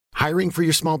Hiring for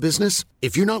your small business?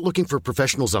 If you're not looking for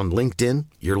professionals on LinkedIn,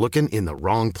 you're looking in the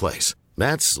wrong place.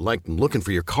 That's like looking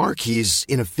for your car keys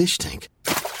in a fish tank.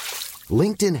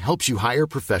 LinkedIn helps you hire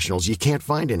professionals you can't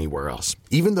find anywhere else,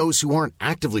 even those who aren't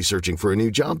actively searching for a new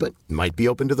job but might be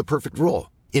open to the perfect role.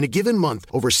 In a given month,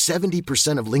 over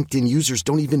 70% of LinkedIn users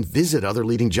don't even visit other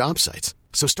leading job sites.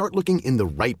 So start looking in the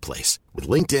right place. With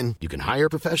LinkedIn, you can hire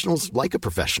professionals like a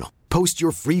professional. Post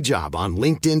your free job on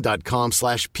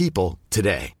linkedin.com/people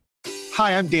today.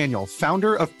 Hi, I'm Daniel,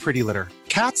 founder of Pretty Litter.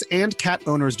 Cats and cat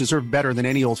owners deserve better than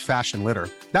any old-fashioned litter.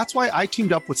 That's why I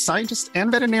teamed up with scientists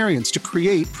and veterinarians to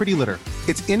create Pretty Litter.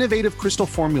 Its innovative crystal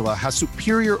formula has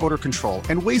superior odor control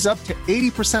and weighs up to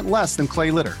 80% less than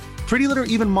clay litter. Pretty Litter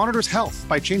even monitors health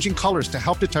by changing colors to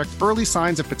help detect early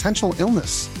signs of potential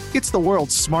illness. It's the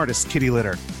world's smartest kitty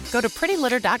litter. Go to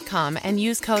prettylitter.com and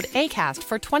use code ACAST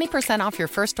for 20% off your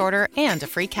first order and a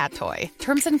free cat toy.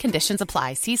 Terms and conditions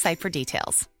apply. See site for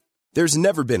details. There's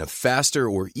never been a faster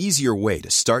or easier way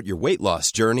to start your weight loss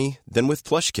journey than with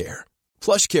PlushCare.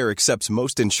 PlushCare accepts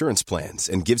most insurance plans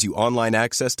and gives you online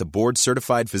access to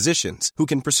board-certified physicians who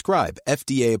can prescribe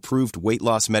FDA-approved weight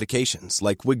loss medications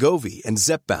like Wegovy and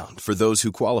Zepbound for those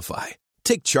who qualify.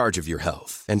 Take charge of your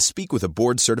health and speak with a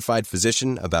board-certified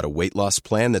physician about a weight loss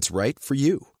plan that's right for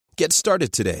you. Get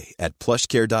started today at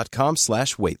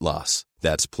plushcare.com/weight loss.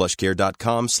 That's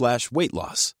plushcare.com/weight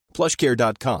loss.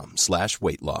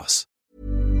 plushcare.com/weight loss.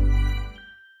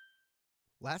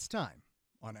 Last time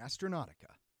on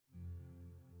Astronautica.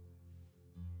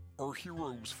 Our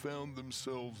heroes found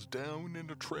themselves down in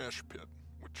a trash pit,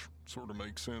 which sort of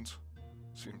makes sense.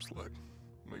 Seems like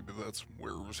maybe that's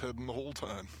where it was heading the whole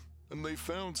time. And they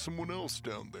found someone else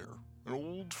down there, an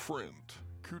old friend,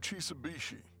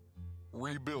 Kuchishibishi,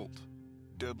 rebuilt,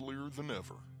 deadlier than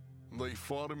ever. They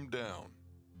fought him down,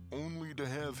 only to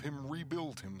have him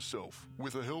rebuild himself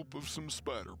with the help of some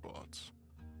spider bots.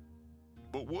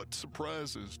 But what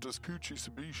surprises does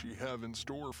Kuchishibishi have in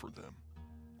store for them?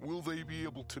 Will they be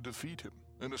able to defeat him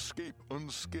and escape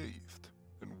unscathed?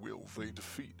 And will they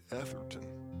defeat Atherton?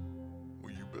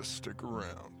 Well, you best stick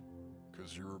around,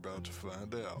 because you're about to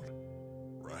find out,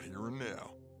 right here and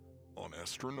now, on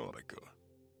Astronautica.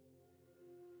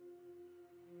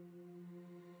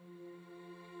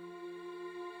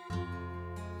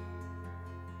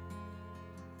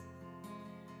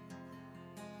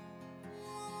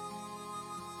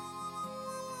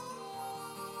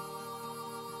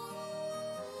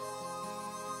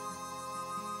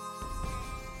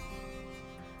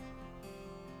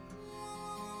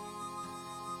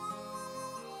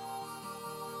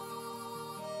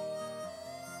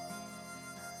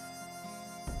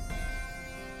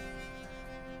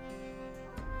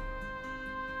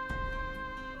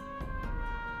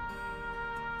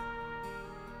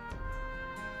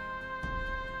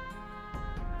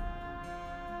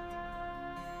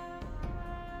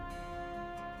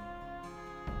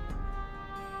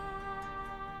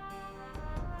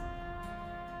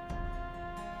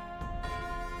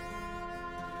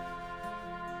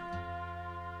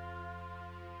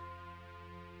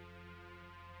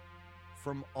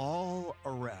 From all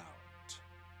around,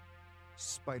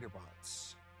 spider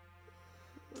bots,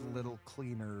 the little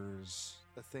cleaners,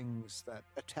 the things that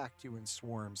attacked you in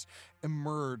swarms,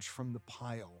 emerge from the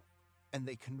pile and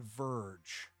they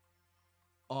converge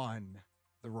on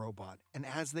the robot. And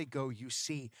as they go, you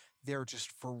see they're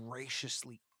just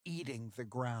voraciously eating the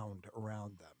ground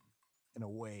around them in a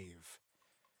wave.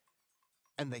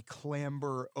 And they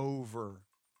clamber over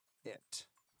it.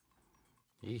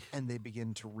 Eesh. And they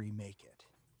begin to remake it.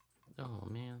 Oh,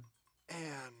 man.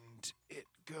 And it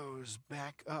goes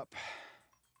back up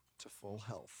to full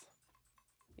health.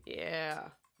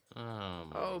 Yeah.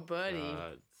 Oh, buddy.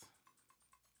 God.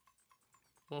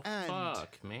 Well, And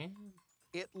fuck, man.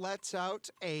 It lets out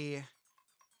a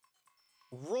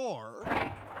roar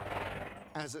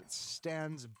as it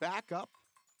stands back up,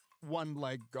 one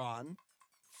leg gone,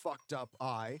 fucked up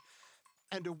eye,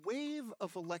 and a wave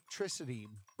of electricity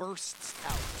bursts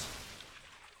out.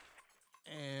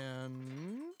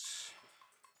 And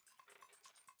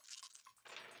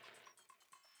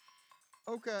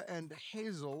Oka and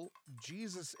Hazel,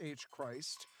 Jesus H.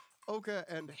 Christ, Oka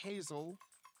and Hazel,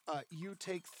 you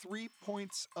take 3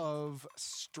 points of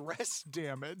stress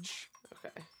damage.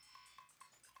 Okay.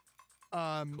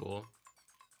 Cool.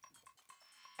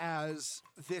 As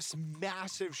this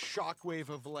massive shockwave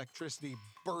of electricity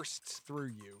bursts through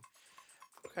you.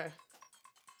 Okay.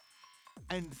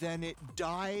 And then it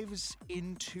dives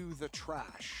into the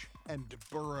trash and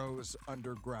burrows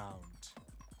underground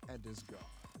and is gone.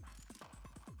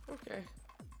 Okay.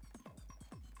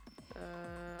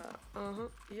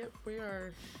 Yep, we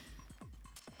are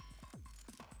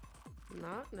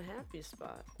Not in a happy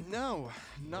spot. No,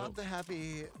 not Nope. the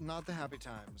happy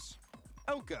times.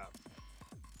 Oka,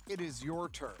 it is your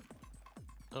turn.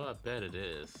 Oh, I bet it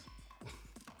is.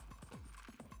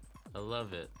 I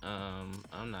love it.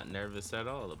 I'm not nervous at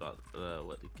all about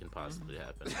what can possibly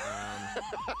happen.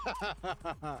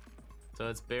 So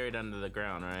it's buried under the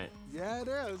ground, right? Yeah, it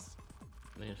is.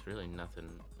 I mean, it's really nothing.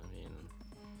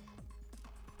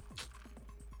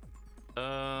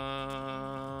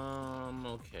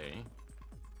 Okay.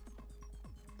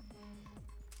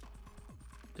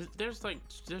 There's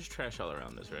trash all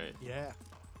around this, right? Yeah.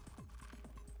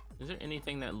 Is there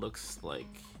anything that looks like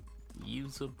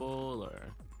usable or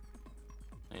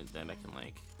that I can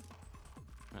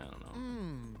I don't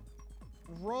know.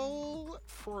 Roll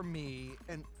for me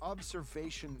an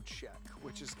observation check,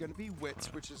 which is going to be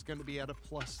wits, which is going to be at a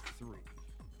 +3.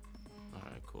 All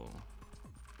right, cool.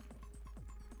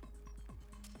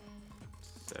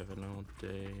 7 all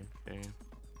day. Okay.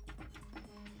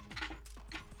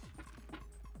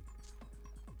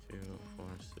 2, 4,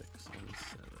 6, 7,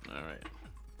 7. All right.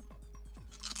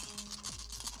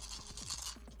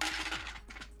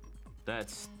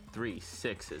 That's 3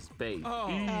 6s, baby. Oh,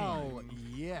 hell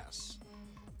yes.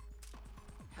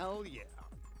 Hell yeah.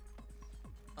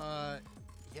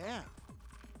 Yeah.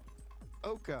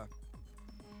 Oka,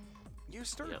 you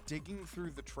start Yep. digging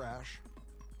through the trash,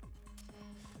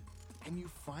 and you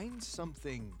find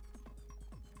something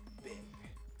big.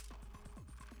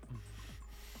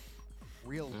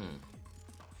 Real big.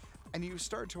 And you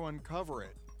start to uncover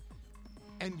it,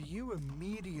 and you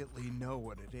immediately know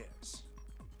what it is.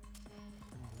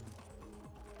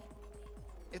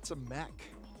 It's a mech.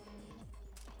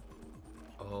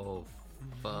 Oh,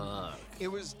 fuck. It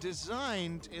was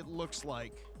designed, it looks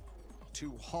like,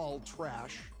 to haul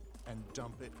trash and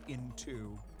dump it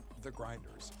into the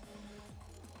grinders.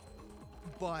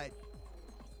 But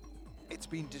it's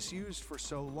been disused for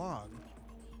so long,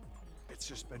 it's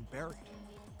just been buried.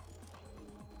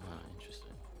 Oh,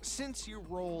 interesting. Since you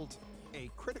rolled a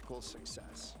critical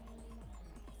success,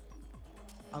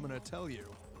 I'm gonna tell you,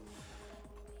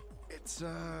 it's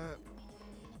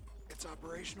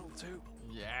operational too.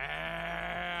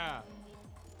 Yeah.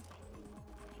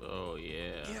 Oh,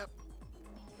 yeah. Yep.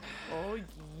 Oh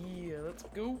yeah, let's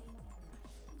go.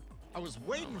 I was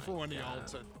waiting my for one of y'all God.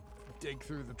 to dig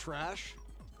through the trash.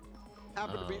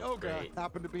 Happened to be Oh, Oka. great.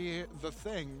 Happened to be the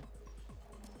thing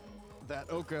that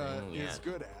Oka thing, is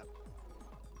yeah. good at.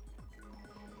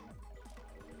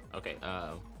 Okay,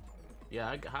 yeah,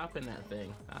 I hop in that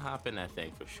thing. I hop in that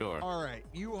thing for sure. All right,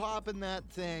 you hop in that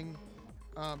thing.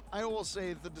 I will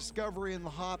say the discovery and the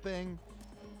hopping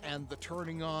and the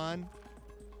turning on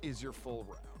is your full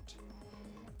round.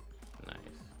 Nice.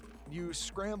 You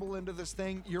scramble into this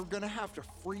thing. You're gonna have to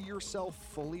free yourself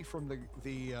fully from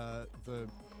the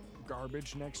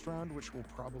garbage next round, which will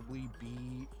probably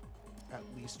be at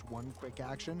least one quick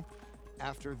action.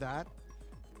 After that,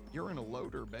 you're in a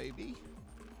loader, baby.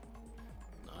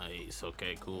 Nice.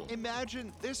 Okay, cool.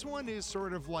 Imagine this one is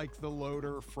sort of like the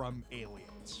loader from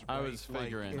Aliens. I right? was Like,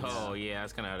 figuring it's- Oh, yeah,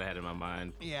 that's kind of what I had in my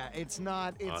mind. Yeah, it's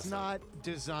not Awesome.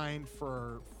 designed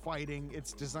for fighting.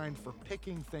 It's designed for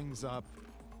picking things up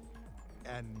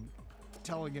and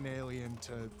telling an alien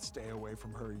to stay away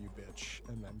from her, you bitch,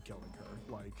 and then killing her.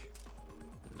 Like,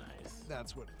 Nice.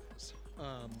 that's what it is.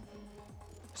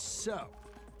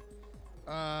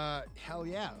 Hell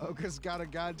yeah, Oka's got a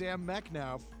goddamn mech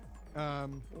now.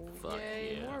 Fuck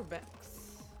Yay, yeah. more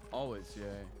Becks. Always, yay.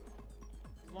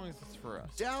 As long as it's for us.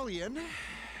 Dalian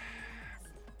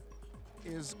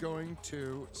is going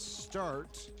to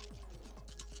start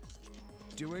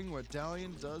doing what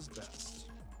Dalian does best.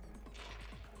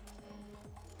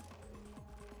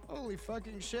 Holy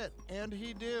fucking shit, and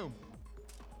he do.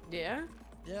 Yeah?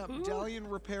 Yeah, Ooh.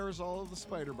 Dalian repairs all of the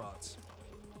spider bots.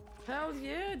 Hell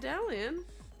yeah, Dalian.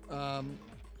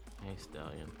 Hey,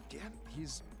 Stallion. Yeah,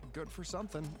 he's good for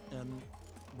something, and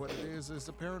what it is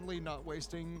apparently not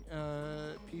wasting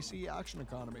PC action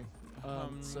economy.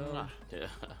 So, Yeah.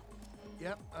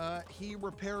 yep, he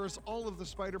repairs all of the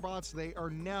spider bots. They are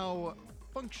now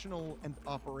functional and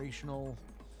operational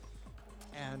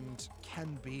and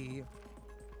can be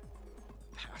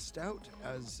passed out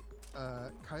as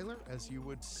Kyler, as you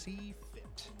would see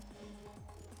fit.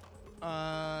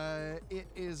 It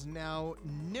is now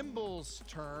Nimble's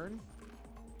turn.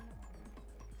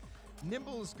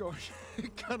 Nimble's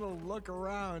gonna look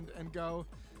around and go,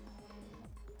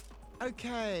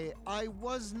 okay, I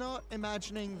was not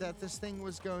imagining that this thing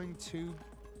was going to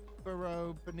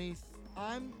burrow beneath.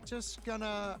 I'm just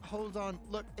gonna hold on.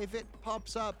 Look, if it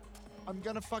pops up, I'm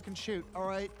gonna fucking shoot, all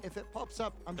right? If it pops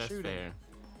up, I'm That's shooting. fair.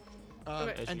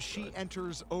 Okay. And she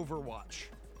enters Overwatch.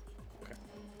 Okay.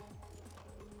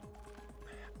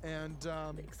 And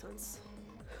Makes sense.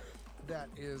 that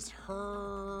is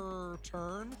her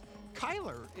turn.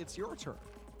 Kyler, it's your turn.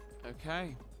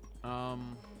 Okay.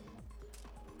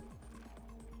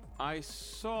 I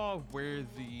saw where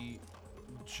the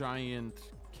giant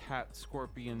cat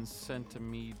scorpion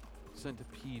centipede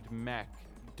mech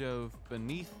dove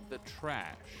beneath the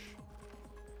trash.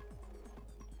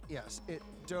 Yes, it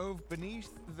dove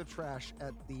beneath the trash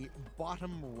at the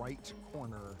bottom right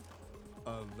corner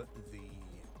of the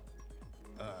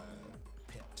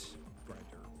pit,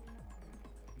 grinder,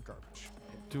 garbage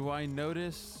pit. Do I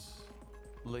notice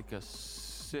like a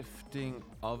sifting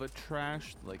of a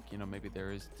trash? Like, maybe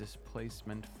there is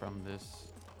displacement from this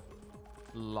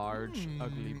large,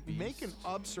 ugly beast. Make an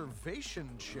observation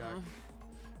check.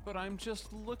 But I'm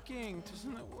just looking.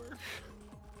 Doesn't it work?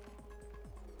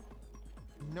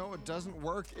 No, it doesn't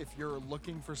work if you're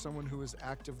looking for someone who is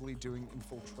actively doing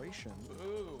infiltration.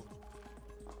 Ooh.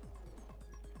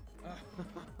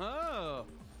 Oh.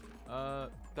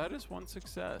 That is one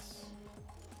success.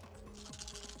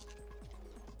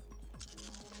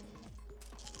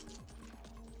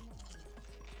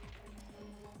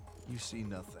 You see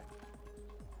nothing.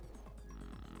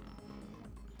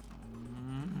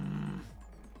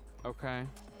 Okay.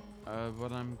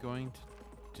 What I'm going to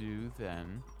do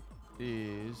then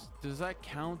is, does that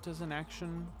count as an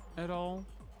action at all?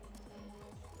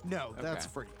 No, that's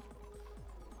Okay. free.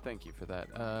 Thank you for that.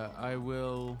 I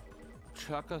will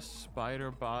chuck a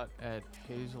spider bot at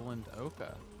Hazel and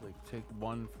Oka. Like, take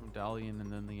one from Dalian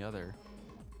and then the other.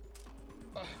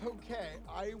 Okay,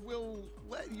 I will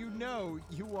let you know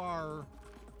you are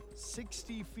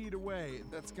 60 feet away.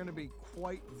 That's going to be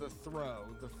quite the throw.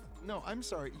 No, I'm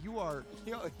sorry. You are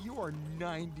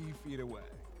 90 feet away.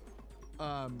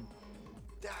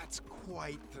 That's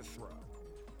quite the throw.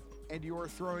 And you are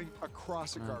throwing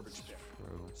across a garbage That's bin.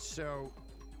 true. So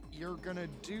you're going to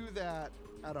do that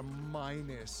at a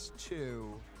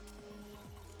 -2.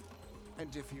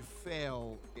 And if you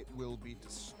fail, it will be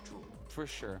destroyed. For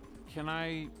sure. Can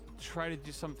I try to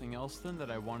do something else then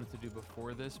that I wanted to do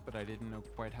before this, but I didn't know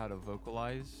quite how to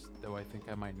vocalize, though I think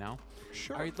I might now?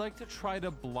 Sure. I'd like to try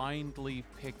to blindly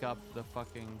pick up the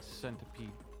fucking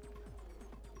centipede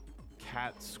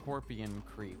cat scorpion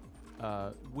creep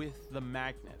with the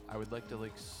magnet. I would like to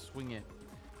like swing it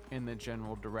in the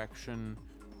general direction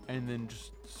and then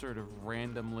just sort of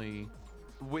randomly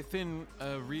within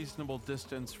a reasonable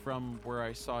distance from where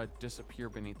I saw it disappear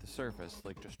beneath the surface,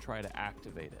 like just try to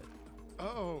activate it.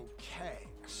 Okay,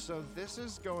 so this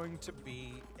is going to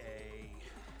be a...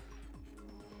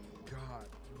 God,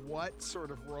 what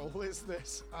sort of role is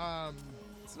this?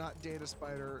 It's not Data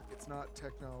Spider, it's not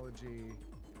technology.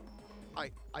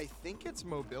 I think it's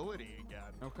mobility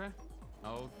again. Okay.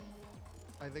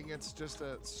 I think it's just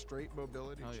a straight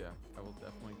mobility Oh check. yeah, I will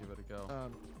definitely give it a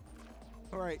go.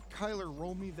 All right, Kyler,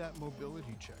 roll me that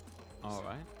mobility check, please. All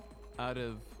right. Out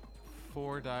of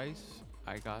 4 dice,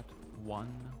 I got 1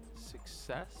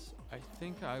 success. I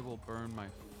think I will burn my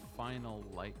final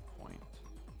light point.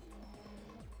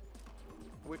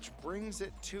 Which brings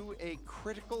it to a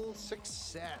critical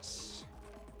success.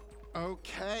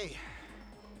 Okay.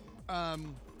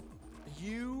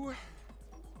 You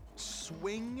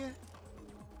swing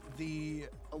the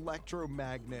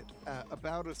electromagnet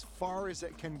about as far as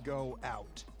it can go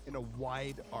out in a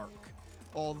wide arc,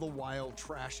 all the while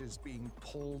trash is being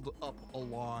pulled up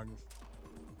along,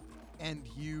 and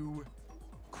you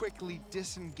quickly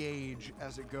disengage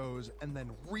as it goes and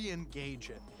then re-engage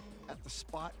it at the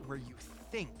spot where you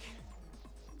think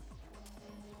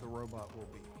the robot will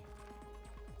be.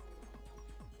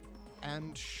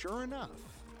 And sure enough,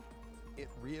 it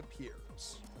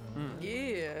reappears.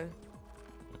 Yeah.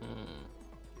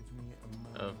 Give me a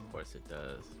moment. Of course it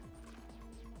does.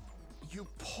 You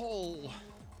pull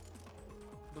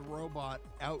the robot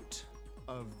out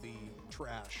of the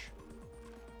trash.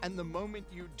 And the moment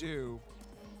you do,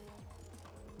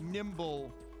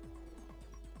 Nimble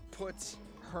puts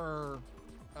her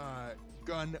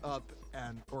gun up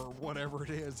and or whatever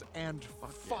it is and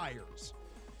fires.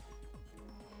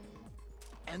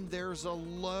 And there's a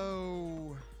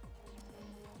low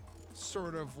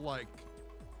sort of like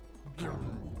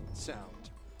sound.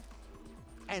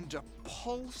 And a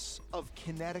pulse of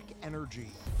kinetic energy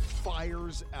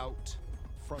fires out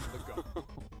from the gun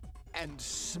and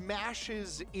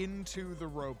smashes into the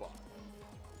robot.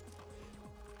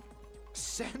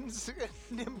 Sends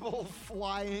Nimble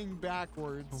flying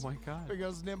backwards. Oh my god.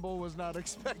 Because Nimble was not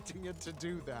expecting it to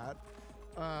do that.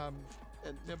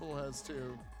 And Nimble has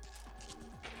to...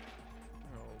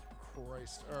 Oh,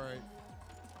 Christ. All right.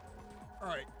 All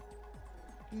right.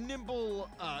 Nimble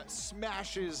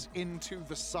smashes into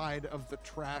the side of the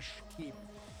trash heap.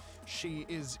 She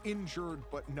is injured,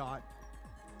 but not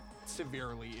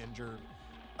severely injured.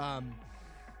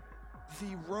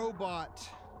 The robot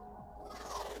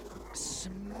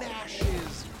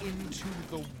smashes into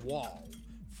the wall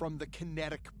from the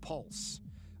kinetic pulse,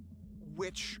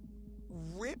 which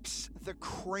rips the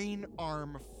crane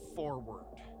arm forward.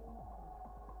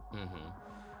 Mm-hmm.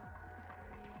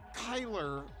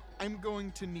 Kyler, I'm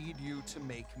going to need you to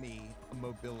make me a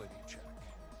mobility check.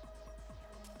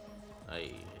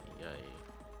 Ay, ay.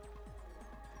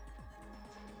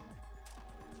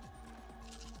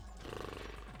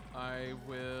 I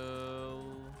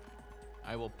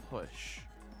will push.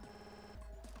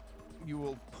 You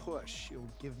will push. You'll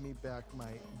give me back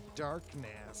my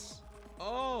darkness.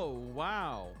 Oh,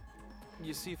 wow.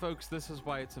 You see, folks, this is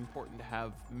why it's important to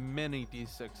have many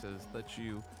D6s that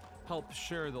you help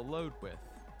share the load with.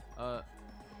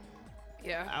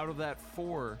 Yeah. Out of that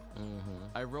 4, Mm-hmm.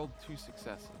 I rolled 2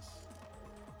 successes.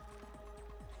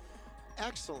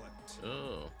 Excellent.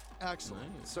 Oh.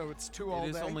 Excellent. Nice. So it's 2 all It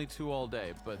is day? only 2 all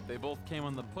day, but they both came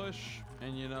on the push,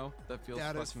 and you know, that feels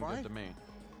That is fucking fine. good to me.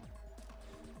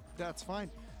 That's fine.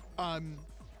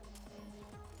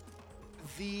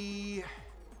 The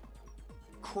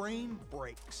crane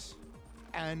breaks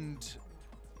and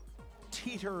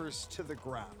teeters to the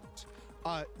ground.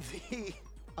 I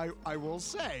will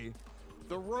say,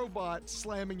 the robot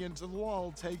slamming into the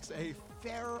wall takes a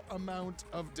fair amount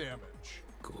of damage.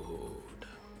 Good.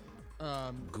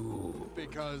 Good.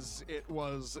 Because it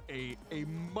was a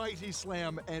mighty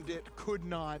slam, and it could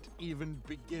not even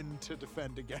begin to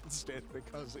defend against it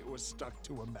because it was stuck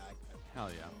to a magnet.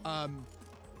 Hell yeah.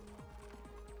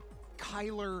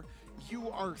 Kyler, you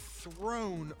are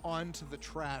thrown onto the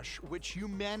trash, which you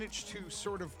manage to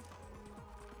sort of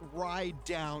ride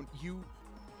down.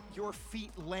 Your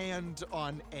feet land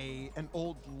on an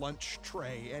old lunch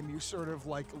tray, and you sort of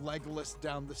like Legolas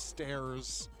down the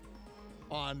stairs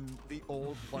on the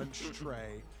old lunch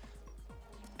tray,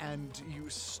 and you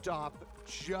stop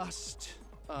just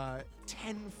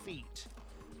 10 feet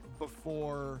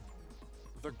before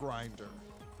the grinder.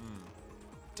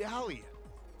 Dalian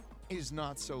is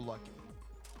not so lucky.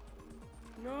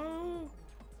 No.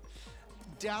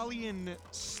 Dalian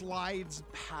slides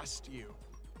past you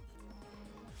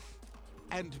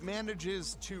and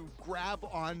manages to grab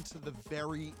onto the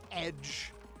very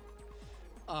edge.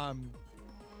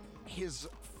 His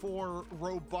 4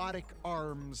 robotic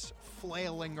arms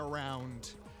flailing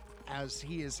around as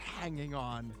he is hanging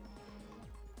on.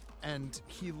 And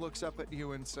he looks up at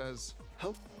you and says,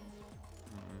 "Help."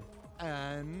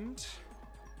 And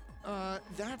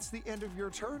that's the end of your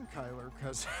turn, Kyler,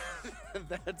 because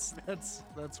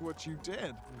that's what you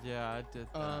did. Yeah, I did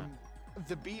that.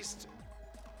 The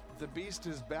beast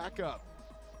is back up,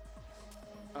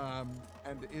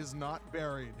 and is not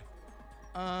buried.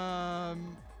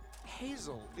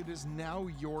 Hazel, it is now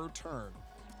your turn.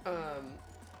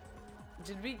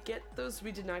 Did we get those?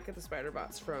 We did not get the spider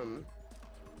bots from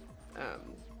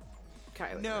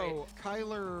Kyler. No, right?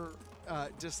 Kyler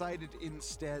decided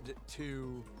instead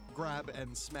to grab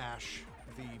and smash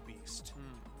the beast.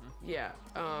 Yeah.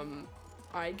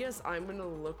 I guess I'm gonna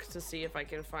look to see if I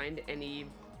can find any,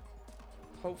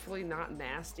 hopefully not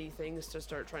nasty things to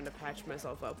start trying to patch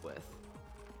myself up with.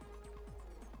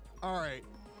 All right.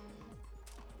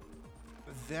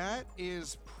 That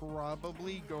is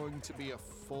probably going to be a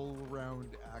full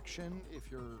round action if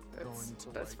you're going to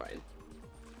That's like... fine.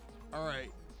 All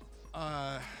right.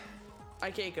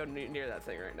 I can't go near that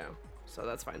thing right now, so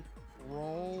that's fine.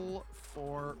 Roll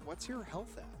for... What's your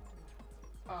health at?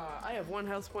 I have 1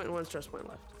 health point and 1 stress point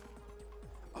left.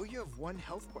 Oh, you have 1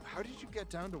 health point. How did you get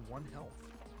down to 1 health?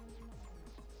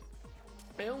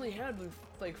 I only had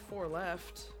like 4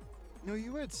 left. No,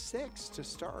 you had 6 to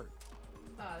start.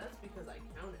 That's because I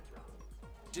counted wrong.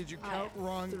 Did you I count have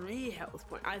wrong? 3 health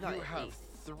points. I thought You I had have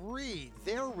 3.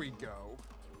 There we go.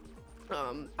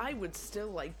 8. I would still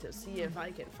like to see if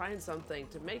I can find something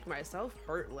to make myself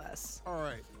hurt less. All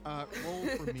right. Roll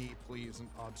for me, please, an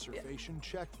observation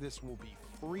check. This will be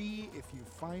free. If you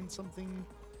find something,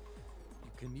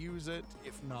 you can use it.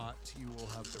 If not, you will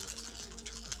have the rest of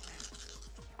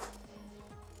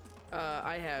your turn.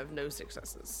 I have no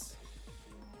successes.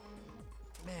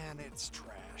 Man, it's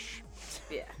trash.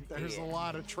 Yeah. There's a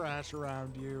lot of trash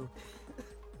around you.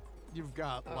 You've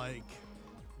got like,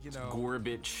 you know,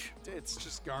 Garbage. it's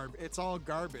just garbage. It's all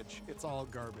garbage. It's all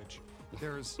garbage.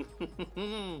 There's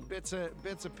bits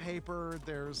of paper.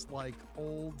 There's like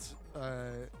old.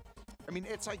 I mean,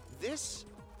 it's like this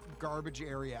garbage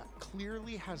area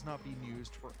clearly has not been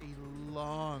used for a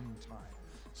long time.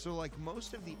 So, like,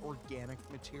 most of the organic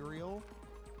material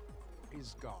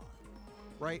is gone,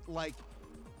 right? Like,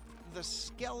 the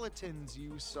skeletons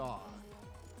you saw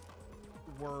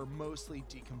were mostly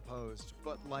decomposed,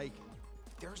 but, like,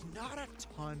 there's not a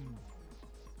ton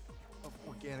of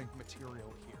organic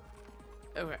material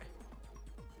here. Okay.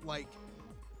 Like,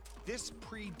 this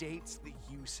predates the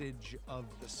usage of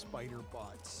the spider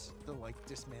bots, the, like,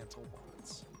 dismantle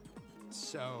bots.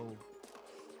 So,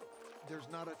 there's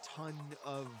not a ton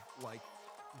of, like,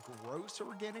 gross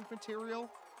organic material,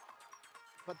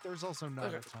 but there's also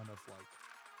not a ton of, like,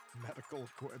 medical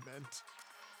equipment.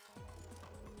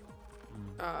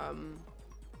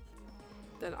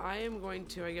 Then I am going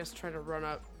to, I guess, try to run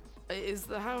up.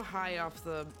 How high off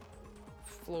the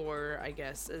floor, I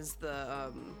guess, is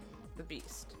the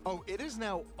beast? Oh, it is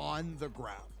now on the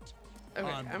ground. Okay,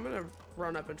 I'm gonna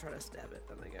run up and try to stab it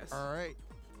then, I guess. All right.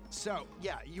 So,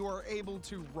 yeah, you are able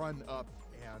to run up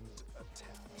and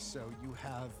attack. So you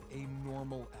have a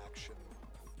normal action.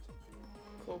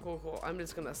 Cool. I'm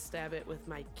just gonna stab it with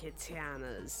my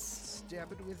katanas.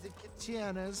 Stab it with the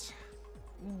katanas.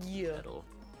 Yeah.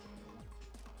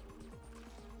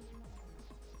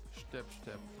 Step.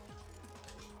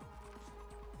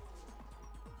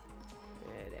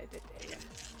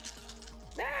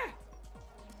 Ah!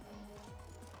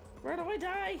 Run away,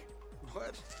 die!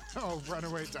 What? Oh,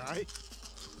 runaway die.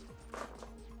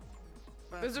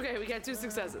 It's okay, we got 2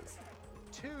 successes.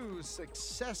 2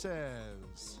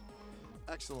 successes.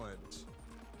 Excellent.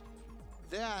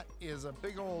 That is a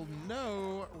big old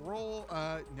no. Roll,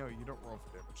 no, you don't roll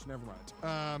for damage. Never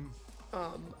mind.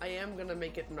 I am gonna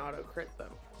make it an auto crit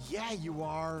though. Yeah, you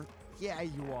are.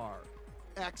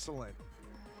 Excellent.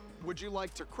 Would you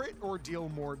like to crit or deal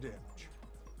more damage?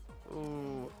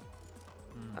 Ooh.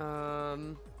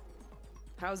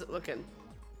 How's it looking?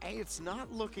 Hey, it's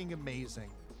not looking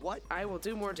amazing. What? I will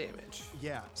do more damage.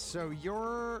 Yeah, so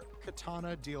your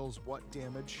katana deals what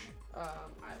damage? I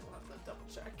will have to double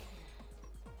check.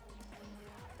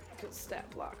 Because stat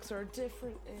blocks are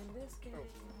different in this game. Oh,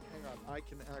 hang on, I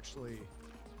can actually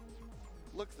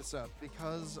look this up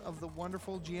because of the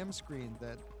wonderful GM screen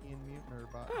that Ian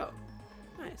Mutner bought. Oh,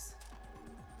 nice.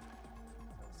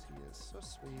 He is so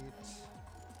sweet.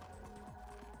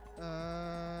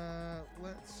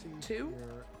 Let's see 2?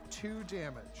 here. 2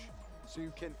 damage. So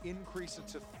you can increase it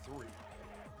to 3.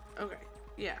 Okay.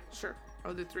 Yeah, sure.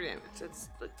 I'll do 3 damage. It's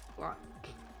like a lot.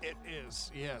 It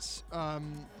is, yes.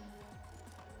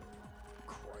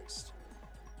 Christ.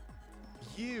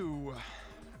 You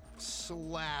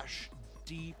slash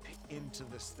deep into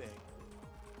this thing.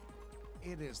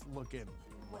 It is looking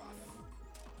rough.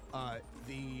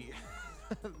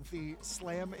 The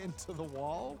slam into the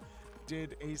wall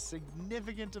did a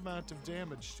significant amount of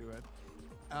damage to it,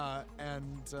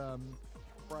 and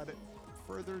brought it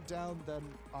further down than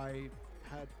I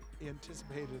had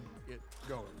anticipated it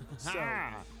going. So,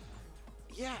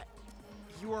 yeah,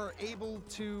 you are able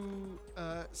to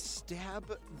stab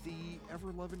the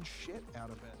ever-loving shit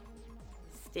out of it.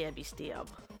 Stabby stab.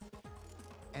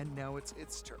 And now it's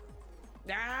its turn.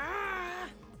 Ah!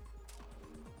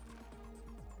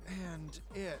 And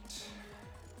it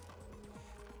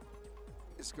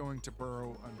is going to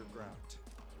burrow underground.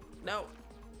 No.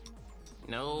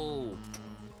 No.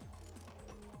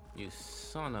 You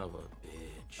son of a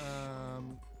bitch.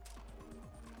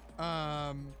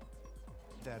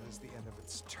 That is the end of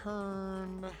its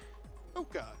turn.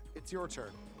 Oka, it's your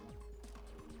turn.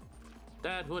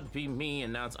 That would be me,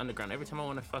 and now it's underground. Every time I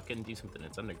want to fucking do something,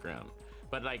 it's underground.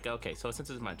 But like, okay, so since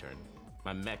it's my turn,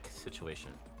 my mech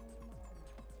situation.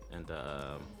 And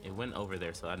it went over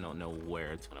there, so I don't know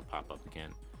where it's gonna pop up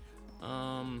again.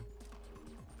 And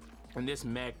this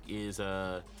mech is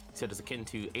said it's akin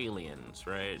to aliens,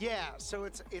 right? Yeah, so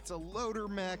it's a loader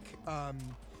mech.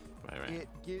 Right. It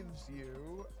gives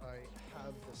you, I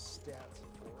have the stats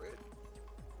for it.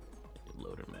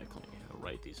 Loader mech. Let me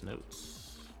write these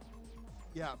notes.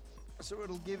 Yeah, so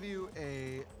it'll give you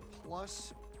a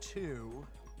 +2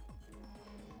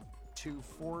 to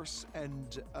force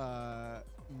and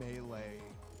melee,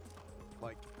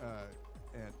 like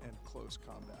and close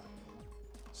combat.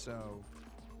 So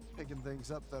picking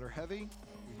things up that are heavy,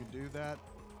 you can do that.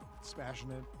 Smashing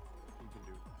it, you can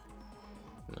do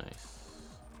that. Nice.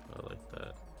 I like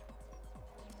that.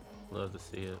 Love to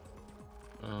see it.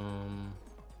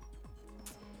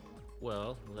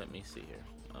 Well, let me see here.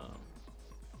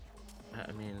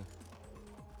 I mean,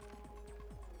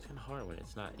 it's kind of hard when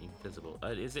it's not invisible.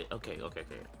 Is it? Okay.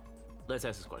 Let's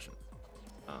ask this question.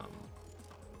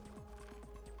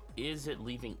 is it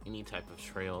leaving any type of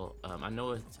trail? I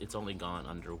know it's only gone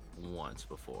under once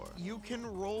before. You can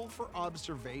roll for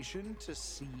observation to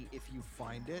see if you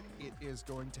find it. It is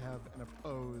going to have an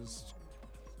opposed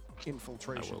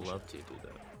infiltration. I would love to do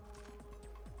that.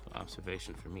 So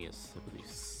observation for me is, I believe,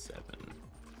 7.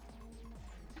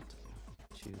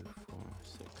 2, 4,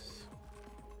 6,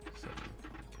 7.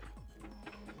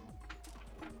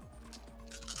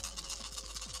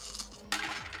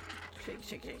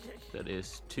 Shake. That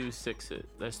is 2 6s.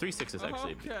 That's 3 6s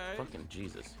actually. Okay. Fucking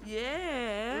Jesus.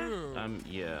 Yeah.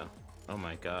 Yeah. Oh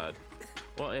my God.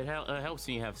 Well, it helps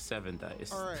when you have 7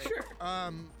 dice. All right.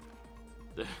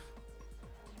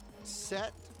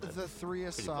 Set the 3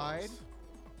 aside. balls.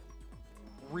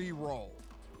 Re-roll.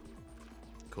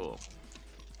 Cool.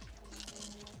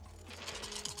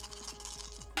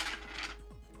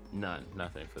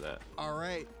 Nothing for that. All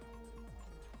right.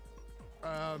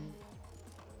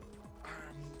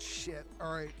 Shit.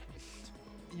 All right.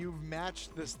 You've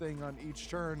matched this thing on each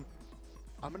turn.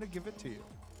 I'm gonna give it to you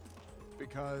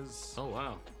because. Oh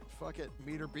wow. Fuck it,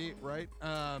 meet or beat, right?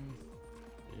 Yeah.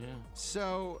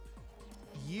 So,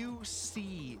 you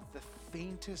see the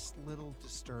faintest little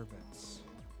disturbance,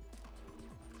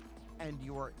 and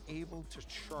you are able to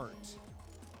chart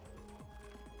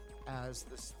as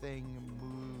this thing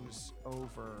moves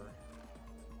over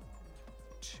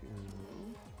to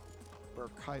where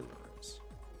Kyler is.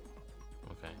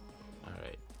 Okay. All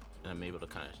right. And I'm able to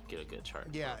kind of get a good chart.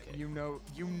 Yeah, Okay. you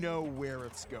know where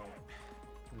it's going.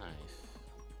 Nice.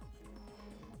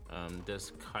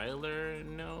 Does Kyler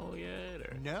know yet?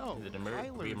 Or No, did it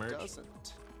Kyler reemerge?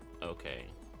 doesn't. Okay.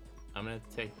 I'm gonna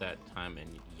take that time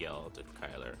and yell to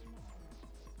Kyler.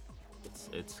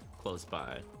 It's close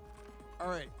by. All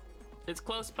right. It's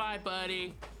close by,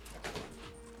 buddy.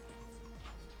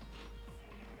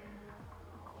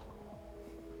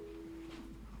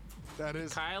 That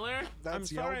is Kyler?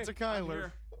 that's I'm yelled sorry. to I'm Kyler.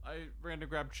 here. I ran to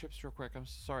grab chips real quick. I'm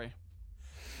sorry.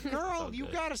 Girl, all you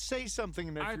good. gotta say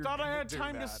something. If I you're thought I gonna had do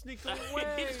time to that. sneak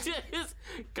away.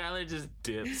 Kyler just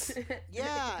dips.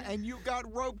 Yeah, and you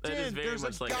got roped That is in. very There's a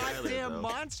much like Kyler, goddamn though.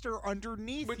 monster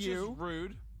underneath Which you. is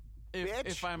rude, Bitch.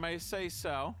 if I may say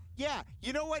so. Yeah,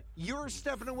 you know what? You're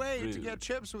stepping away to Rude. get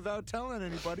chips without telling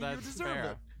anybody. That's you deserve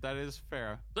fair. it. That is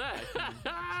fair.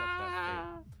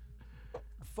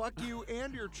 Fuck you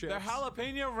and your chips. They're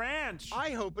jalapeno ranch.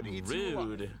 I hope it eats you alive.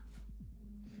 Rude.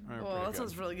 All right, Oh, pretty that good.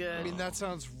 sounds really good. I mean, that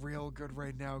sounds real good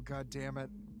right now. God damn it.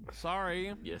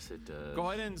 Sorry. Yes, it does.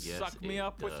 Go ahead and Yes, suck me it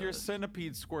up with your does.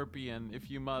 centipede scorpion if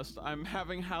you must. I'm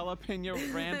having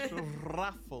jalapeno ranch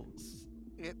ruffles.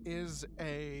 It is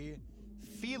a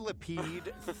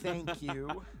Philipede. Thank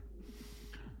you.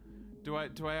 Do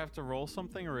I have to roll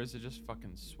something or is it just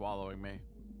fucking swallowing me?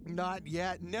 Not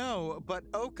yet, no. But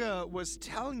Oka was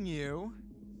telling you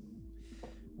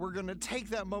we're gonna take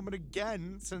that moment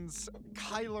again since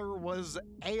Kyler was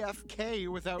AFK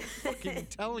without fucking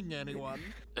telling anyone.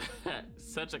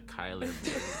 Such a Kyler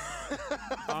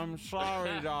move. I'm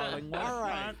sorry, darling. All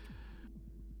right.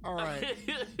 All right.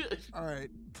 All right.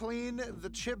 Clean the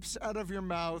chips out of your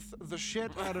mouth, the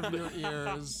shit out of your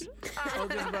ears.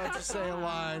 Oka's about to say a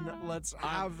line. Let's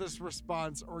have this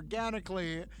response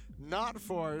organically, not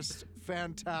forced.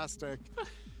 Fantastic.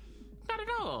 Not at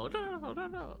all.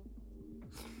 No.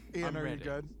 Ian, I'm are ready. you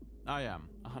good? I am,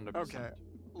 100%. Okay.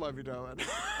 Love you, darling.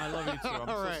 I love you too. I'm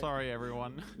All so right. sorry,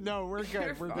 everyone. No, we're good.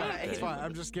 You're We're good. It's fine. fine.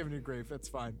 I'm just giving you grief. It's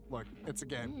fine. Look, it's a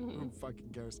game. Who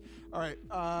fucking cares? All right.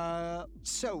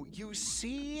 So you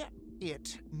see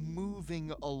it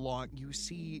moving along. You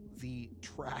see the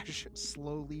trash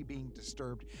slowly being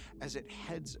disturbed as it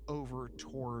heads over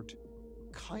toward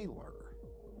Kyler.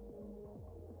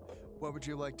 What would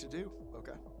you like to do?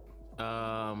 Okay.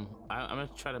 I'm gonna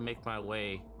try to make my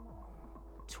way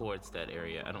towards that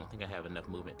area. I don't think I have enough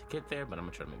movement to get there, but I'm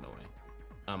gonna try to make my way.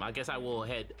 I guess I will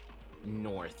head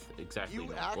north. Exactly. You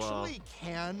north. actually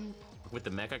can, Well, with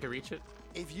the mech, I can reach it.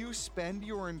 if you spend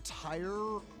your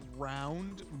entire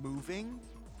round moving,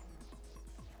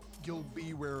 you'll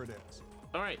be where it is.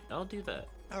 All right, I'll do that.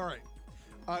 All right.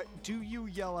 Do you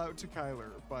yell out to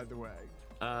Kyler, by the way?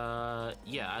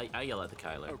 Yeah, I yell at the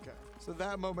Kyler. Okay. So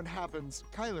that moment happens.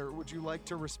 Kyler, would you like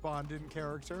to respond in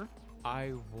character?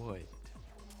 I would.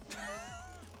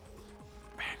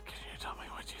 Man, can you tell me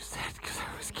what you said? Because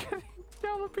I was getting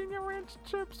jalapeno ranch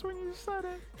chips when you said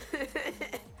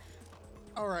it.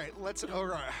 All right, all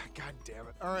right. God damn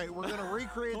it. All right, we're going to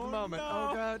recreate the moment. no.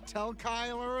 Okay, tell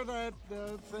Kyler that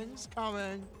the thing's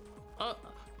coming.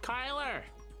 Kyler,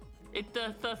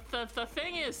 the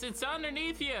thing is, it's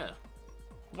underneath you.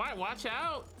 Why? Watch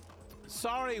out.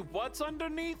 Sorry, what's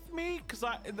underneath me? Cause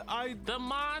the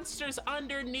monster's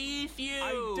underneath you.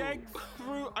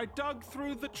 I dug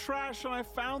through the trash and I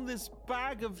found this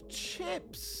bag of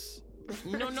chips.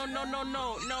 No, the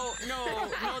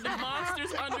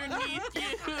monster's underneath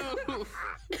you.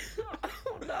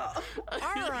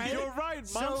 All right. You're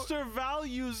right. Monster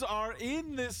values are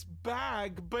in this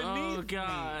bag beneath Oh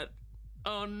God. me.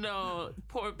 Oh no,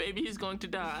 poor baby, he's going to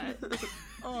die.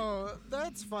 Oh,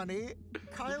 that's funny.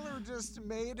 Kyler just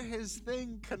made his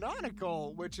thing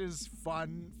canonical, which is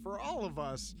fun for all of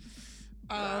us.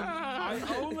 I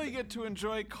only get to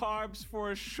enjoy carbs for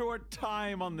a short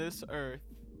time on this earth.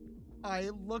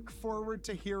 I look forward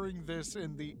to hearing this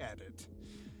in the edit.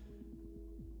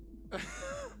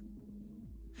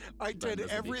 I did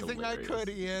everything I could,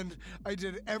 Ian. I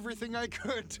did everything I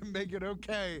could to make it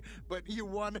okay, but you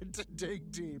wanted to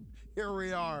dig deep. Here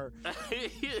we are.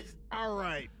 All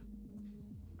right.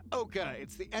 Okay,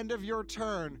 it's the end of your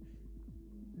turn.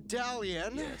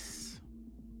 Dalian. Yes.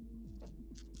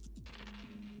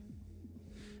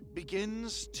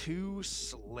 Begins to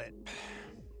slip.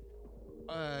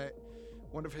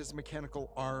 One of his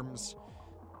mechanical arms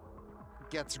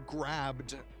gets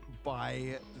grabbed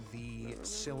by the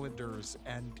cylinders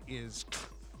and is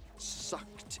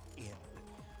sucked in,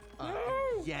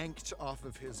 yanked off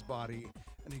of his body,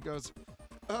 and he goes,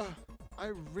 I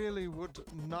really would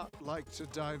not like to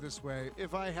die this way.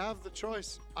 If I have the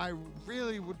choice, I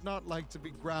really would not like to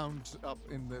be ground up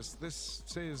in this. This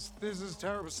is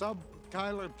terrible.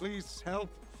 Kyler, please help.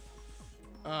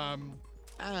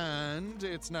 And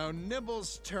it's now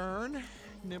Nibble's turn.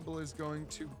 Nibble is going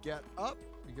to get up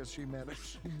because she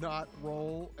managed to not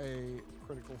roll a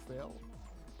critical fail.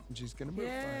 And she's going to move.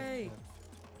 Yay!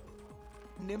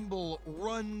 Nimble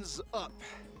runs up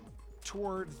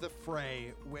toward the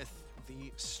fray with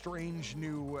the strange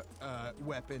new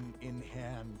weapon in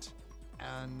hand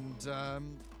and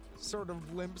sort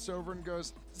of limps over and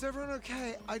goes, "Is everyone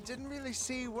okay? I didn't really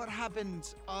see what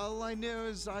happened. All I know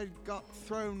is I got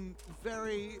thrown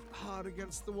very hard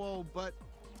against the wall, but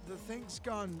the thing's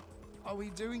gone. Are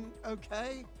we doing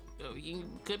okay?" You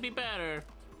could be better.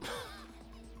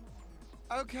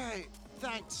 Okay,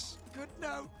 thanks. Good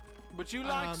note. Would you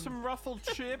like some ruffled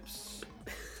chips?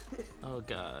 Oh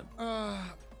God.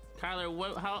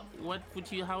 Kyler, how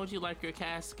would you like your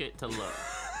casket to look?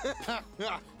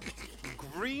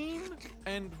 Green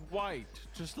and white,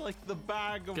 just like the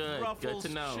bag of Ruffles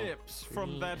chips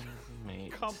from that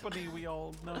company we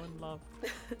all know and love.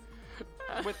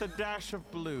 With a dash of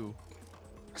blue.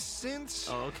 Since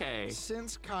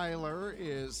Kyler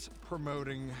is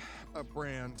promoting a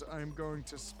brand, I'm going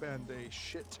to spend a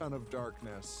shit ton of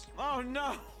darkness. Oh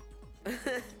no!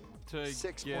 To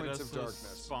 6 get points us of a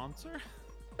darkness. Sponsor?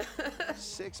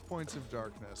 6 points of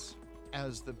darkness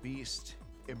as the beast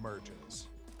emerges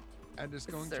and is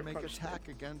going to make an attack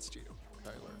against you,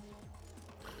 Kyler.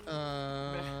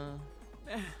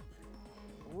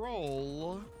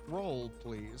 Roll,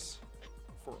 please,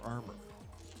 for armor.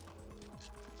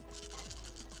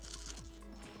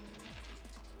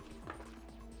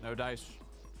 No dice.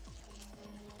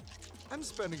 I'm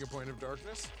spending a point of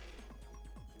darkness.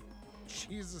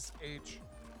 Jesus H.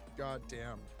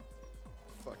 Goddamn.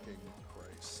 Fucking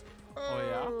Christ.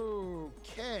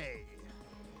 Okay.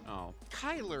 Oh.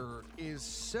 Kyler is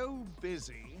so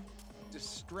busy,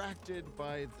 distracted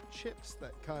by the chips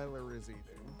that Kyler is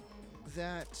eating,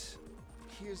 that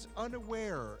he is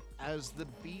unaware as the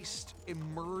beast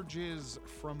emerges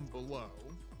from below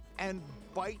and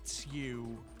bites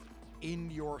you in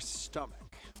your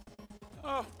stomach.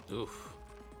 Oh. Oof.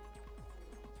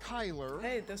 Kyler.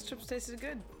 Hey, those chips tasted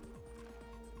good.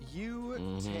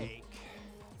 You take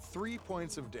 3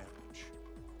 points of damage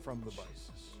from the bite.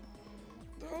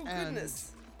 Oh,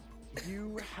 goodness.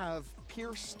 You have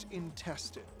pierced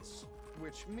intestines,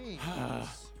 which means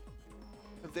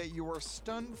that you are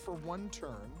stunned for 1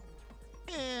 turn.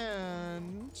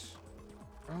 And...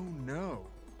 oh no.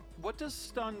 What does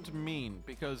stunned mean?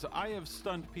 Because I have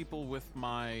stunned people with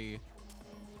my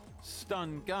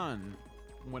stun gun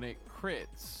when it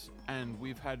crits, and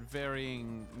we've had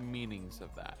varying meanings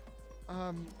of that.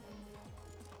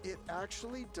 It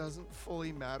actually doesn't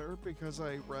fully matter because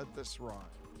I read this wrong.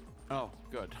 Oh,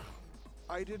 good.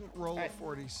 I didn't roll a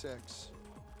 46.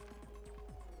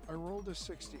 I rolled a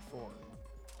 64.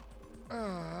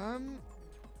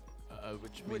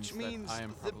 Which means that I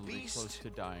am the probably beast, close to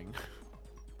dying,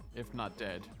 if not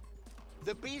dead.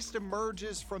 The beast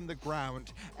emerges from the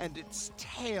ground and its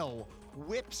tail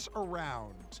whips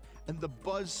around, and the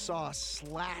buzzsaw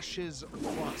slashes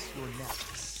across your neck,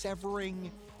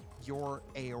 severing your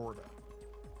aorta.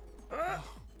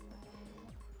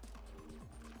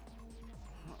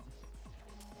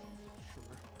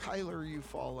 Kyler, you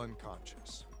fall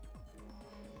unconscious.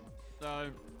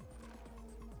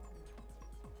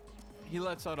 He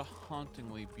lets out a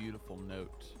hauntingly beautiful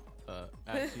note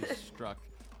as he's struck.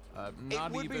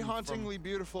 Not it would even be hauntingly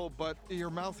beautiful, but your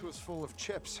mouth was full of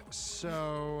chips,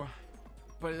 so...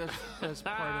 But that's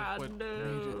part of what made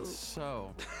it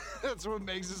so. That's what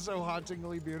makes it so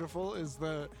hauntingly beautiful, is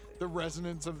the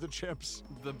resonance of the chips.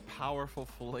 The powerful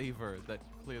flavor that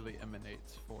clearly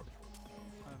emanates forth.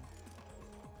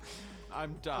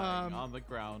 I'm dying on the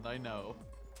ground, I know.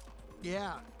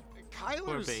 Yeah, Kyler's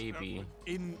Poor baby.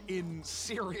 In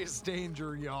serious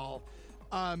danger, y'all.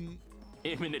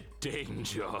 Imminent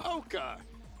danger. Oka,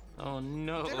 Oh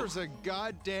no. there's a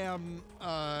goddamn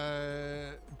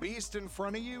beast in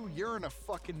front of you. You're in a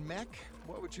fucking mech.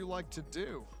 What would you like to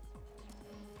do?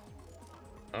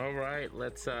 All right,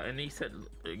 let's. And he said,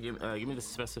 give me the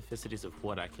specificities of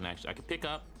what I can pick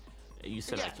up. You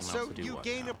said I can so also do you what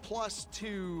gain now? a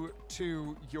 +2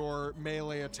 to your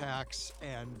melee attacks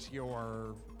and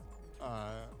your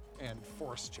and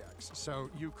force checks. So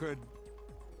you could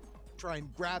try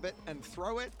and grab it and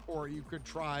throw it, or you could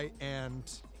try and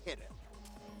hit it.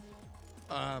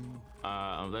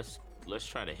 Let's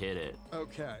try to hit it.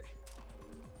 Okay.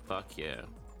 Fuck yeah.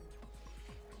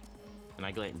 And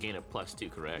I gain a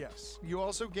 +2, correct? Yes. You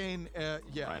also gain Right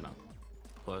on.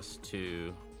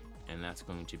 +2, and that's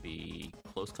going to be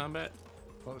close combat.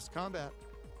 close combat.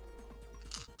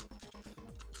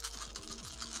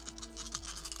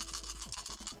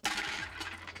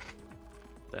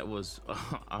 That was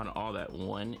on all that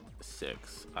 1-6.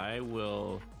 I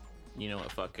will. You know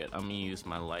what? Fuck it. I'm gonna use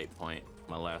my light point,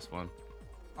 my last one.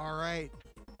 All right.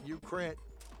 You crit.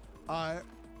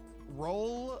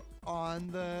 Roll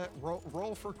on the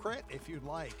roll for crit if you'd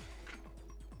like.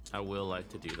 I will like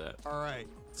to do that. All right.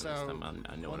 This So time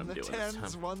I know what one I'm the doing. This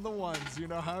tens, time. one the ones. You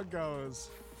know how it goes.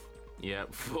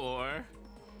 Yep, 4.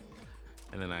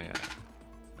 And then I got.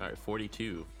 All right,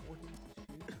 42.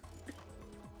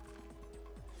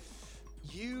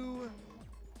 You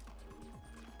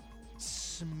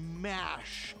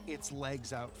smash its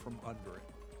legs out from under it,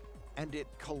 and it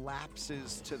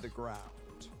collapses to the ground.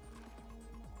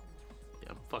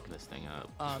 Yeah, I'm fucking this thing up.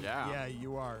 Yeah,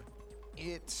 you are.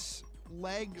 Its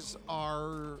legs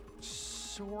are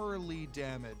sorely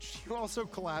damaged. You also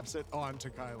collapse it onto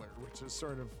Kyler, which is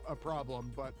sort of a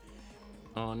problem, but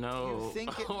Oh no. you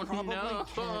think it Oh, probably no.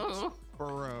 can't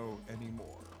burrow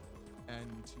anymore.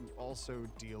 And you also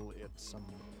deal it some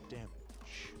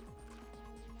damage.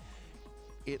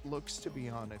 It looks to be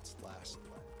on its last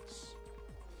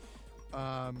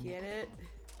legs. Get it?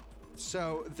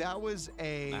 So that was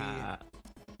a Ah.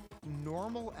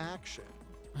 normal action.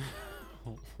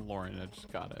 Lauren, I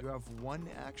just got it. You have one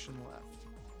action left.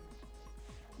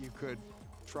 You could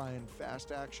try and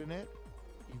fast action it.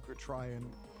 You could try and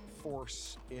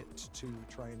force it to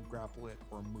try and grapple it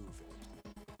or move it.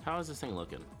 How is this thing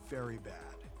looking? Very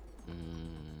bad.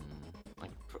 Like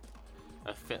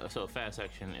so a fast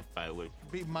action. If I would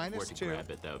Be were minus to 2, grab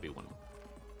it, that would be 1.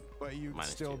 but you'd minus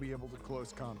still 2. be able to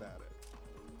close combat it.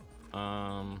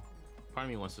 Part of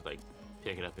me wants to like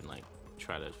pick it up and like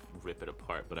try to rip it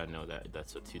apart, but I know that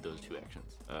that's those two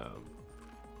actions.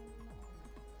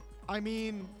 I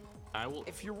mean, I will.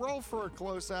 if you roll for a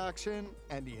close action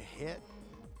and you hit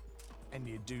and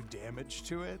you do damage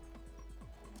to it,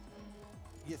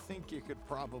 you think you could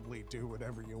probably do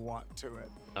whatever you want to it.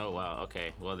 Oh wow.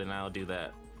 Okay. Well then I'll do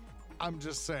that. I'm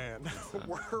just saying.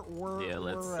 we're Yeah.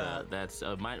 Let's. we're at That's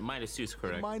minus 2 is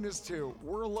correct. -2.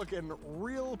 We're looking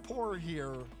real poor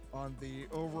here on the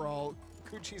overall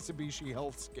Kuchishibishi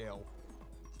health scale.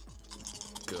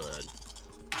 Good.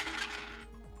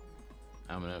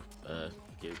 I'm gonna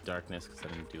give darkness because I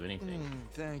didn't do anything.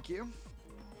 Thank you.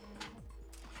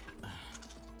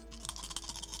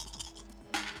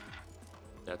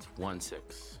 That's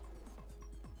 1-6.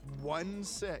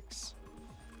 1-6.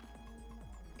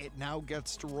 It now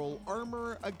gets to roll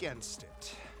armor against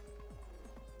it.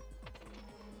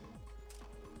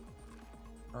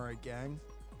 All right, gang.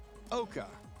 Oka,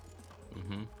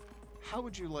 Mm-hmm. how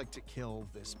would you like to kill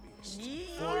this beast?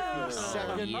 Yeah. For the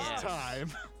second yes.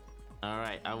 time. All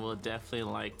right. I will definitely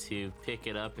like to pick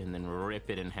it up and then rip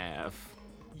it in half.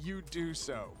 You do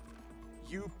so.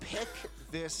 You pick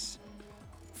this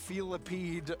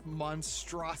Philipede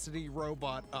monstrosity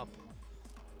robot up,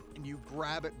 and you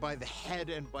grab it by the head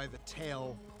and by the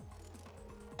tail,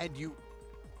 and you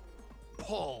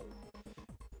pull.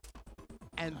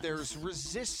 And there's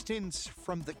resistance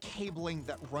from the cabling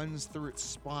that runs through its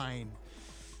spine.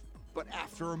 But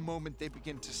after a moment, they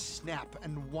begin to snap,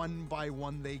 and one by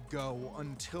one they go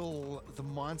until the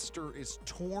monster is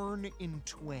torn in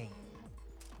twain.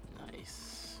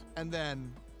 Nice. And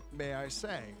then, may I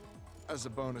say, as a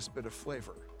bonus bit of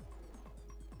flavor,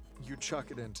 you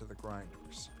chuck it into the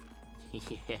grinders.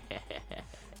 Yeah.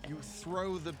 You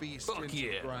throw the beast Fuck into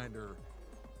yeah. the grinder,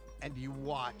 and you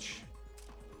watch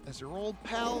as your old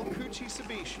pal Kuchi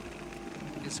Sabishi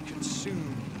is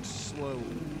consumed slowly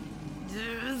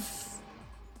Yes.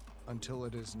 until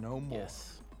it is no more.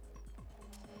 Yes.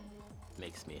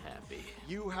 Makes me happy.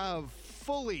 You have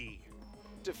fully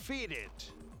defeated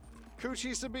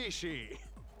Kuchi Sabishi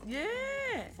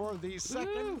Yeah. for the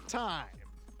second time.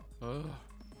 Oh.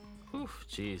 Oof,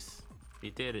 jeez.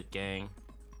 You did it, gang.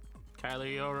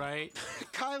 Kyler, you alright?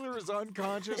 Kyler is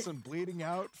unconscious and bleeding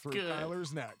out through Good.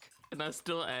 Kyler's neck. And I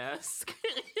still ask.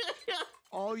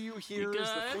 All you hear You is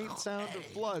the good? faint sound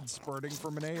of blood spurting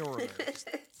from an aorta.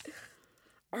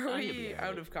 Are I'll we be out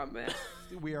alright. of combat?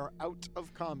 We are out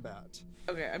of combat.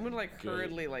 Okay, I'm gonna Good.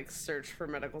 hurriedly search for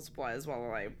medical supplies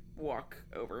while I walk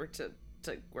over to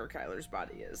where Kyler's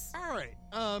body is. All right.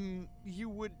 You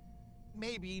would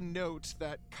maybe note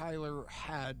that Kyler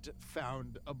had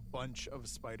found a bunch of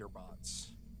spider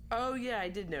bots. Oh yeah, I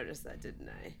did notice that, didn't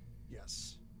I?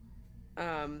 Yes.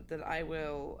 That I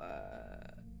will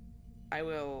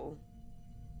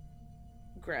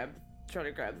try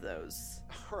to grab those.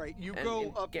 All right. You And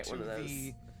go up get to one of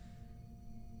those.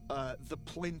 the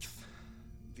plinth,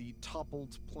 the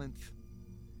toppled plinth,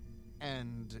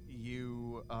 and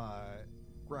you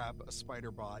grab a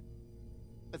spider bot.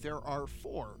 There are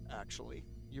 4, actually.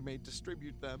 You may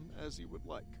distribute them as you would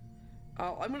like.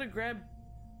 I'm gonna grab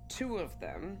 2 of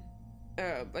them.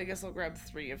 I guess I'll grab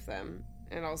 3 of them,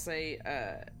 and I'll say,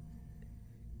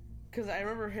 because I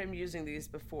remember him using these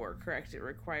before. Correct? It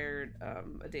required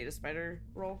a data spider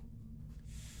roll.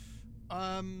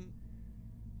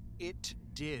 It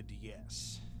did,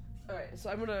 yes. All right, so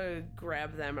I'm gonna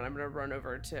grab them and I'm gonna run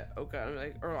over to Oka. And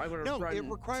I'm gonna No, run. it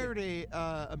required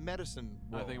a medicine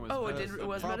I roll. think it was. Oh, it medicine. did. It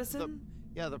was prob- medicine.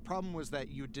 Yeah, the problem was that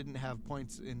you didn't have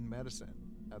points in medicine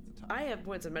at the time. I have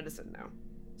points of medicine now,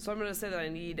 so I'm gonna say that I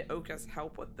need Oka's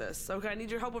help with this. Oka, I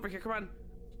need your help over here. Come on,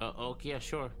 Oh, yeah,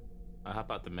 sure. I'll hop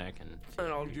out the mech and... and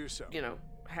I'll You do so.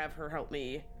 have her help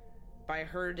me by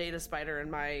her data spider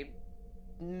and my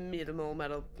minimal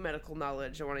medical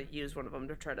knowledge. I want to use one of them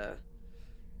to try to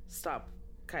stop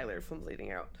Kyler from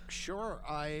bleeding out. Sure,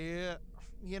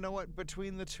 you know what,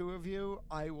 between the two of you,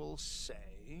 I will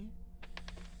say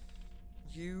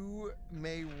you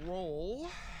may roll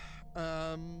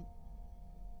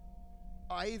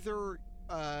either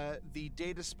the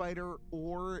data spider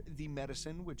or the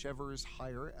medicine, whichever is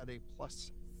higher, at a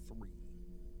 +3.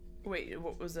 Wait,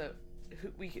 what was that?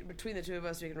 Between the two of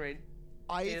us, we can read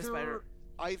data spider.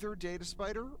 Either data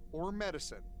spider or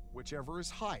medicine, whichever is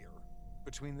higher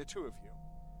between the two of you,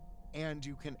 and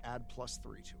you can add +3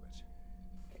 to it.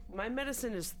 My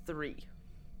medicine is 3.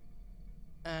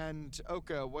 And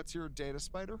Oka, what's your data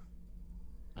spider?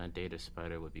 My data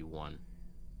spider would be 1.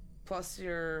 Plus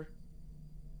your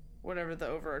whatever the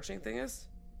overarching thing is.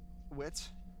 Wit?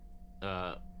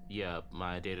 Yeah,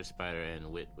 my data spider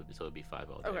and wit would be, so it'd be 5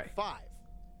 all day. Okay, 5.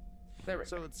 there we go.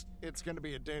 So it's going to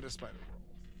be a data spider roll.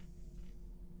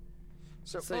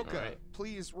 So So- Oka, Alright.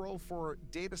 please roll for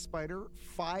data spider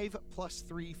 5 +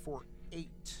 3 for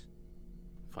 8.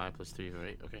 5 + 3,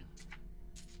 right? Okay.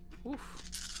 Oof.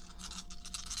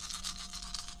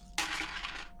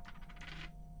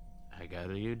 I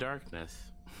gotta do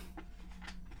darkness.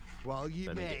 Well, you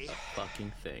Let me may. get the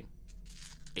fucking thing.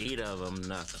 8 of them,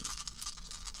 nothing.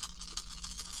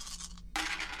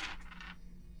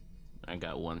 I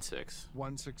got 1 6.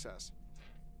 1 success.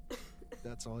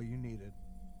 That's all you needed.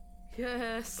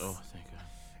 Yes. Oh, thank God.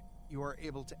 You are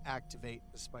able to activate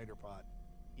the spider pod.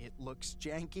 It looks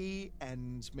janky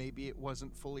and maybe it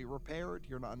wasn't fully repaired.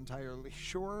 You're not entirely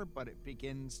sure, but it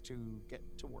begins to get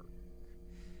to work.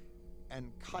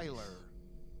 And Kyler,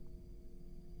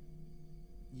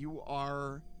 you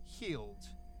are healed,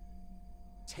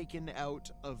 taken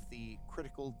out of the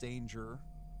critical danger.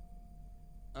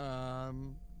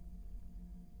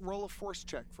 Roll a force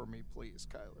check for me, please,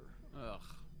 Kyler. Ugh.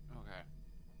 Okay.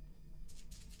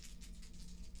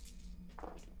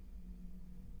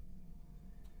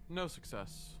 No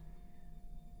success.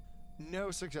 No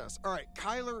success. All right,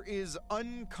 Kyler is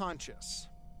unconscious,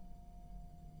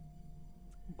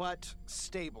 but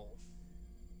stable.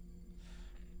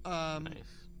 Nice.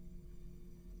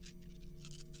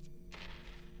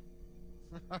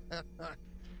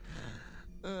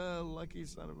 Lucky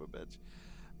son of a bitch.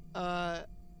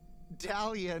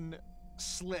 Dalian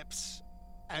slips,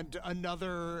 and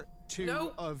another 2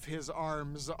 No. of his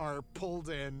arms are pulled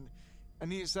in, and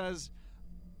he says,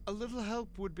 "A little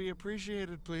help would be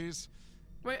appreciated, please."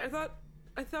 Wait, I thought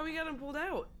I thought we got him pulled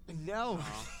out. No,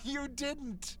 you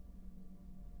didn't.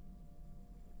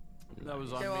 That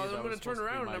was on Okay, me. well, That I'm gonna was turn supposed to be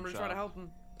around and my I'm gonna try to job. help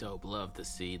him. Dope, love to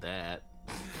see that.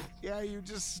 Yeah, you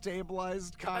just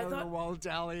stabilized Kyler while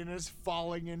Dalian is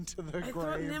falling into the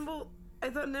grave. I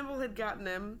thought Nimble had gotten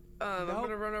him. I'm Nope.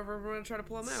 gonna run over. I'm gonna try to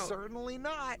pull him out. Certainly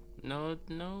not. No.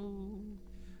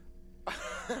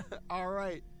 All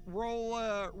right, roll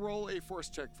a force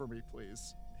check for me,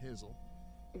 please, Hazel.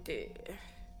 Okay.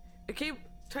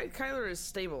 Kyler is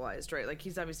stabilized, right? Like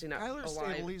he's obviously not Kyler's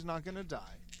alive. stable. He's not gonna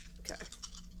die. Okay.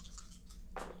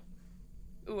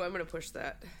 Ooh, I'm gonna push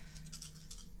that.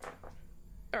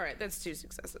 All right, that's 2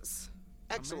 successes.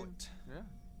 Excellent. Yeah.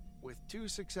 With 2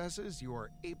 successes, you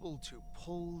are able to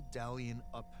pull Dalian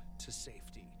up to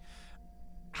safety.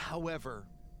 However,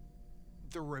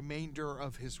 the remainder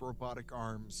of his robotic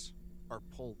arms are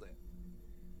pulled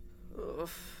in.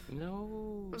 Oof.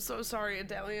 No. I'm so sorry,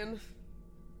 Adalian.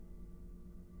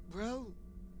 Well,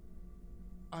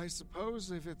 I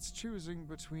suppose if it's choosing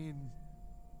between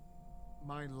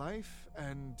my life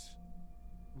and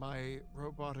my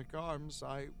robotic arms,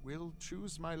 I will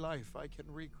choose my life. I can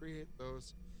recreate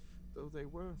those, though they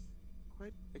were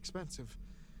quite expensive.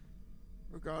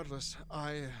 Regardless,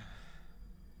 I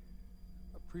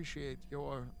appreciate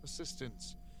your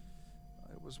assistance.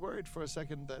 I was worried for a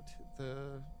second that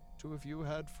the 2 of you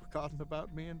had forgotten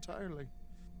about me entirely.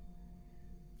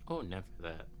 Oh, never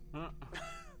that.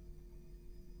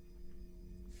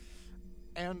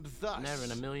 And thus, Never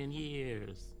in a million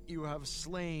years. you have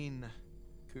slain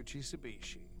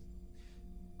Kuchishibishi.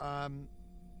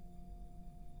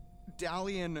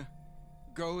 Dalian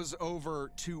goes over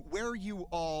to where you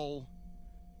all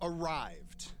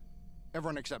arrived.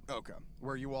 Everyone except Oka,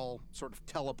 where you all sort of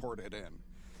teleported in.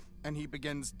 And he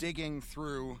begins digging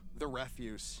through the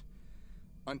refuse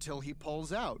until he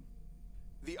pulls out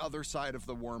the other side of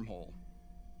the wormhole.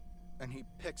 And he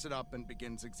picks it up and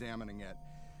begins examining it.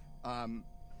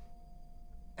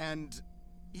 And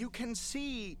you can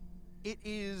see it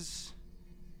is,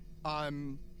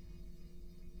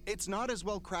 it's not as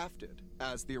well crafted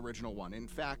as the original one. In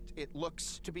fact, it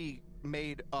looks to be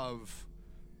made of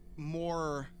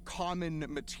more common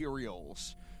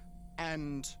materials.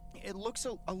 And it looks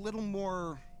a little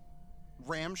more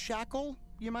ramshackle,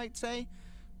 you might say.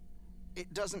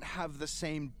 It doesn't have the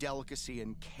same delicacy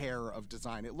and care of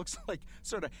design. It looks like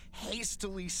sort of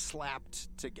hastily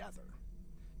slapped together.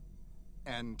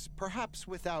 And perhaps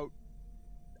without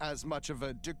as much of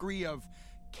a degree of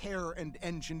care and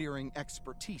engineering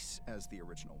expertise as the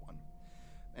original one.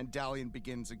 And Dalian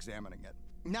begins examining it.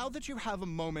 Now that you have a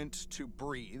moment to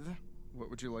breathe, what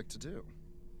would you like to do?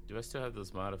 Do I still have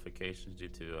those modifications due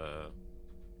to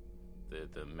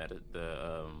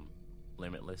the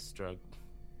limitless drug?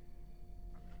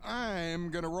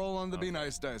 I'm gonna roll on the Be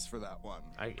Nice dice for that one.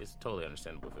 It's totally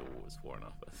understandable if it was worn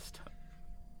off by this time.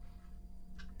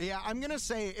 Yeah, I'm gonna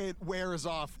say it wears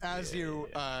off as you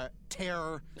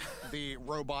tear the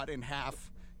robot in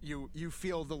half. You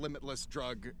feel the limitless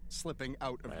drug slipping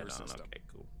out of your system. Okay,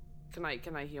 cool.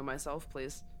 Can I heal myself,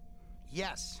 please?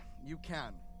 Yes, you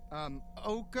can.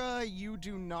 Oka, you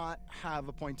do not have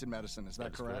a point in medicine, is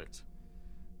that correct?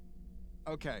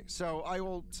 Okay, so I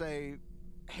will say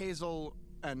Hazel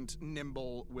and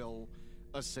Nimble will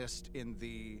assist in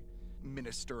the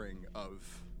ministering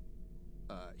of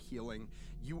healing.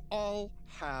 You all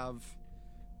have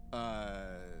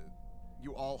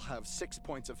 6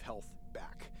 points of health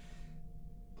back.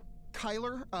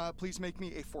 Kyler, please make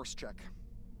me a force check.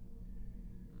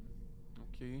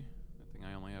 Okay. I think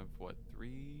I only have,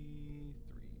 3?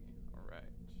 All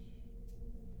right.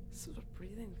 This is what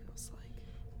breathing feels like.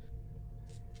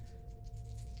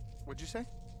 What'd you say?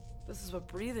 This is what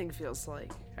breathing feels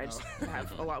like. I just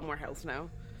have a lot more health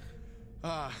now.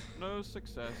 No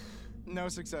success. No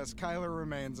success. Kyler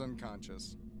remains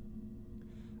unconscious.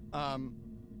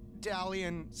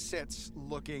 Dalian sits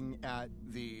looking at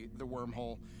the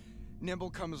wormhole.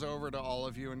 Nimble comes over to all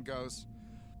of you and goes,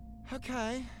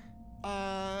 okay,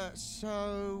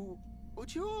 so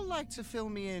would you all like to fill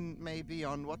me in maybe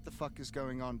on what the fuck is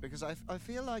going on? Because I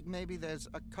feel like maybe there's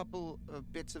a couple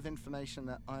of bits of information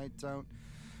that I don't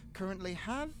currently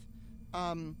have.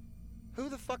 Who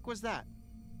the fuck was that?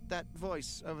 That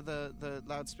voice over the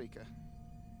loudspeaker?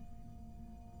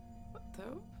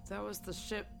 That was the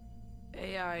ship.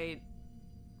 AI.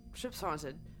 Ship's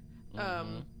haunted.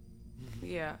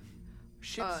 Yeah.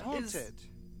 Ship's haunted.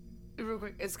 Real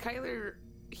quick, is Kyler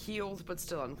healed but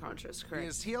still unconscious, correct? He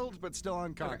is healed but still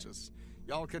unconscious. Okay.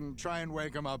 Y'all can try and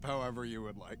wake him up however you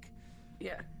would like.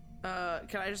 Yeah.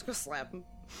 Can I just go slap him?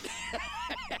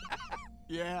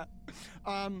 Yeah.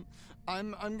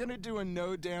 I'm gonna do a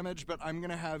no damage, but I'm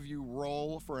gonna have you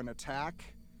roll for an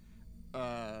attack.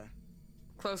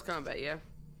 Close combat, yeah.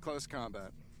 Close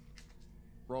combat.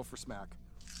 Roll for smack.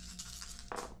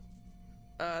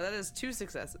 That is 2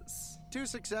 successes. 2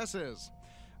 successes.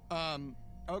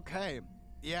 Okay.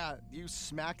 Yeah, you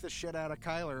smack the shit out of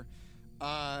Kyler.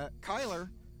 Kyler,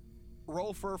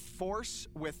 roll for force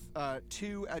with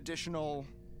 2 additional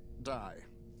die.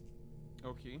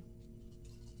 Okay.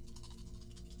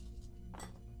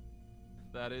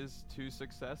 That is 2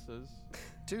 successes.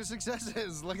 2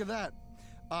 successes. Look at that.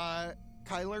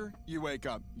 Kyler, you wake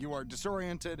up. You are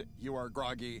disoriented. You are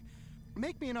groggy.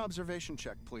 Make me an observation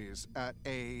check, please, at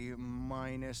a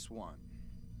 -1.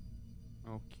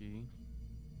 Okay.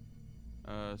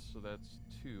 So that's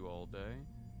 2 all day.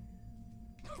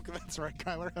 Okay, that's right.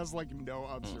 Kyler has, like, no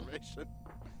observation.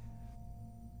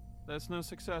 That's no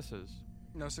successes.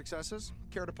 No successes?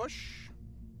 Care to push?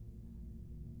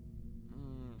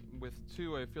 With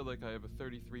 2, I feel like I have a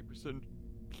 33%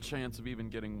 chance of even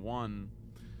getting 1.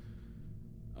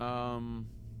 I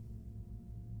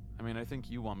mean, I think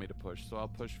you want me to push, so I'll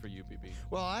push for you, BB.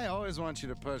 Well, I always want you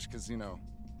to push because, you know,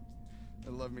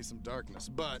 I love me some darkness,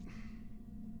 but...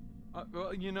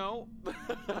 well, you know,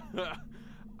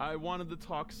 I wanted to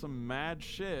talk some mad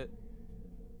shit.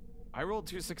 I rolled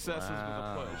 2 successes with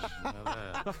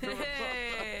a push.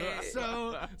 Hey!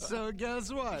 So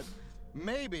guess what?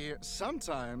 Maybe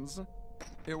sometimes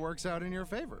it works out in your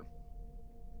favor.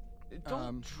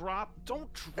 Don't drop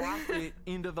it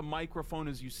into the microphone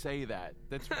as you say that.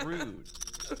 That's rude.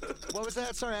 What was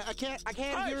that? Sorry, I can't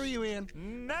hear you, Ian.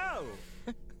 No.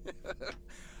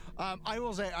 I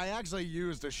will say, I actually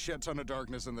used a shit ton of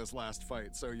darkness in this last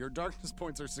fight, so your darkness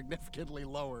points are significantly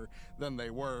lower than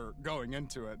they were going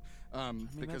into it,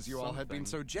 because you all had been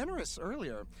so generous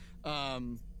earlier.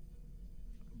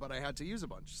 But I had to use a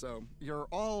bunch, so you're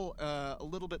all a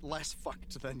little bit less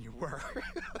fucked than you were.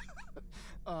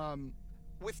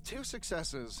 With 2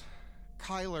 successes,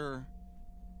 Kyler,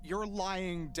 you're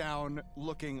lying down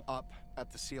looking up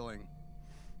at the ceiling,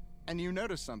 and you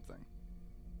notice something.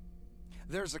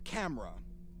 There's a camera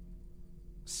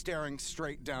staring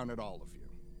straight down at all of you.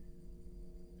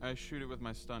 I shoot it with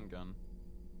my stun gun.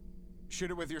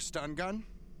 Shoot it with your stun gun?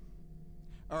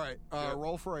 All right, Yep.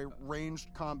 Roll for a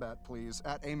ranged combat, please,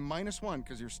 at a -1,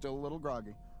 because you're still a little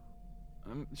groggy.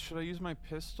 Should I use my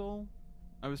pistol?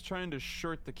 I was trying to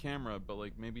short the camera, but,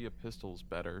 like, maybe a pistol's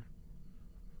better.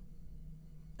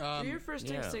 Do your first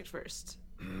instinct first.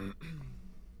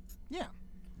 Yeah.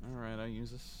 All right, I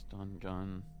use a stun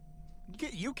gun.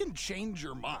 You can change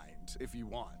your mind if you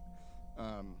want.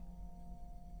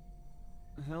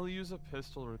 He'll use a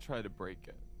pistol or try to break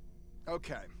it.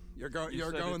 Okay, you're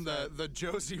going said the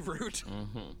Josie route.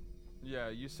 Mm-hmm. Yeah,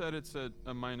 you said it's a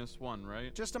 -1,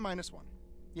 right? Just a -1.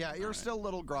 Yeah, you're still a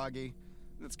little groggy.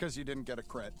 That's because you didn't get a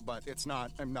crit, but it's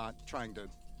not. I'm not trying to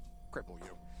cripple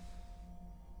you.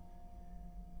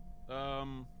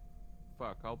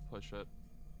 Fuck, I'll push it.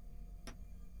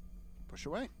 Push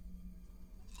away.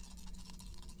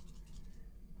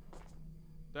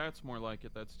 That's more like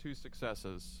it. That's 2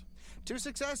 successes. 2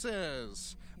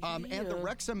 successes. And the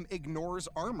Wrexham ignores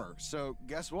armor. So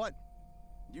guess what?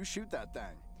 You shoot that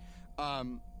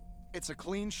thing. It's a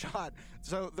clean shot.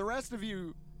 So the rest of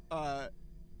you,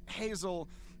 Hazel,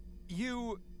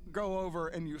 you go over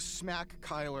and you smack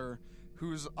Kyler,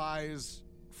 whose eyes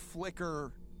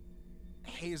flicker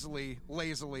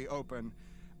lazily open.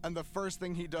 And the first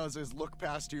thing he does is look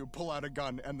past you, pull out a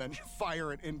gun, and then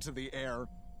fire it into the air.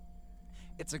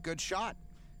 It's a good shot.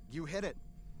 You hit it.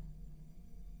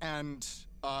 And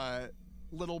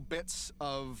little bits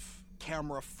of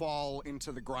camera fall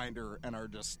into the grinder and are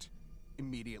just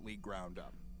immediately ground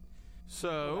up.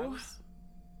 So,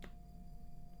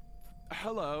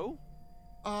 hello.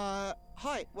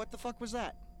 Hi, what the fuck was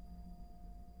that?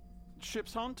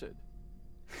 Ship's haunted.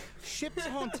 Ship's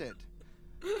haunted.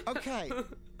 Okay.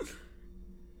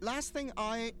 Last thing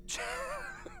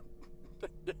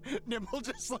Nimble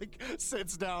just, like,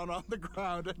 sits down on the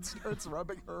ground and starts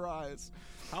rubbing her eyes.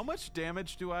 How much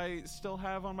damage do I still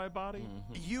have on my body?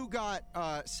 You got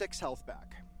 6 health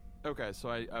back. Okay, so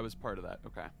I was part of that.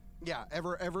 Okay. Yeah,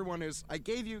 everyone is... I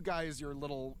gave you guys your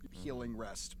little healing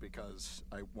rest because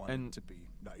I wanted to be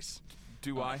nice.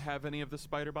 Do I have any of the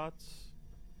spider bots?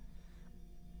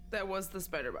 That was the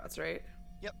spider bots, right?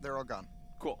 Yep, they're all gone.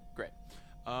 Cool, great.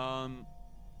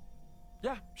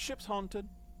 Yeah, ship's haunted.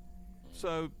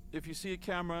 So if you see a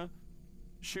camera,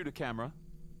 shoot a camera.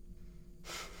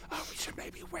 Oh, we should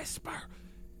maybe whisper,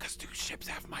 because 2 ships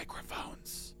have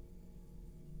microphones.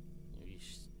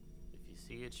 If you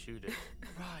see it, shoot it.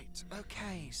 Right,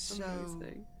 okay, so...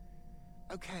 Amazing.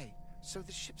 Okay, So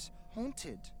the ship's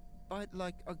haunted by,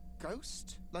 like, a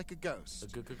ghost? Like a ghost.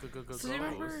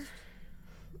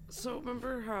 So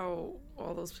remember how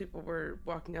all those people were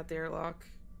walking out the airlock?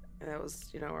 And that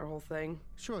was, our whole thing?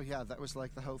 Sure, yeah, that was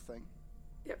like the whole thing.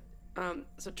 Yep.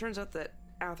 So it turns out that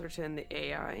Atherton, the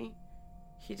AI,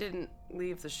 he didn't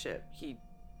leave the ship. He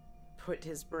put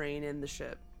his brain in the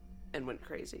ship and went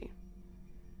crazy.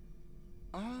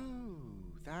 Oh,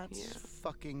 that's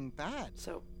fucking bad.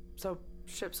 So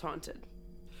ship's haunted.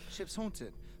 Ship's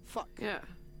haunted. Fuck. Yeah.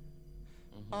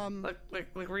 Mm-hmm. Like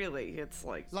really, it's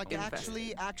like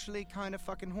infested. actually kind of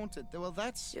fucking haunted. Well,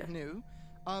 that's new.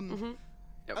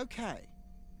 Yep. Okay.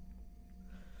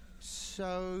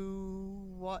 So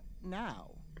what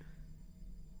now?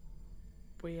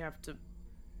 We have to.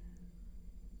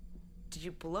 Did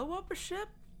you blow up a ship?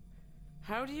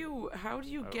 How do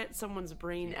you get someone's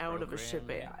brain out of a ship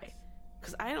AI?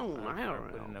 Because I don't know.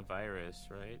 Put in a virus,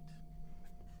 right?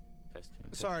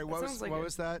 Sorry, what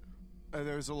was that?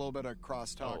 There was a little bit of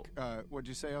crosstalk. What'd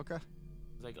you say, Oka?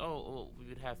 It's like, we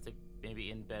would have to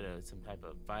maybe embed some type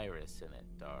of virus in it,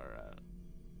 or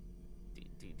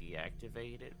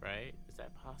deactivate it, right? Is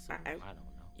that possible? I don't know.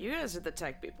 You guys are the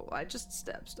tech people. I just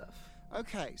stab stuff.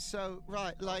 Okay, so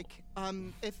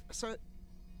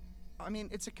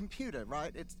it's a computer,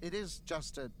 right? It is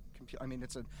just a computer. I mean,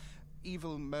 it's an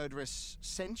evil, murderous,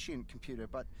 sentient computer,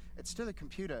 but it's still a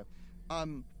computer.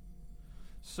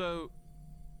 So,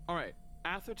 all right,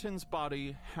 Atherton's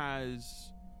body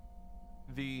has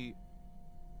the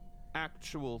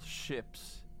actual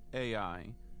ship's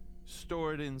AI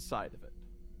stored inside of it.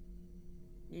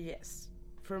 Yes.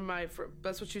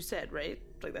 That's what you said, right?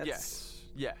 Like that's.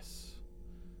 Yes.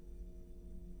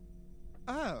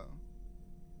 Oh.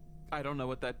 I don't know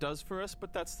what that does for us,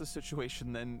 but that's the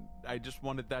situation. Then I just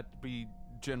wanted that to be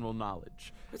general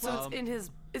knowledge. So it's in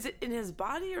his. Is it in his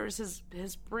body or is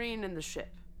his brain in the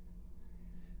ship?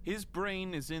 His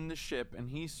brain is in the ship, and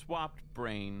he swapped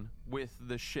brain with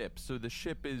the ship, so the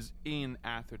ship is in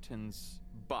Atherton's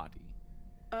body.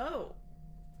 Oh.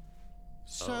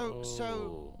 So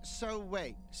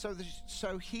wait. So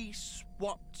he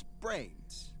swapped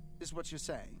brains, is what you're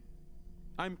saying?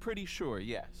 I'm pretty sure,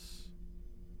 yes.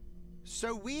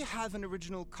 So we have an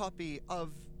original copy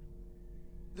of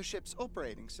the ship's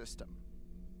operating system.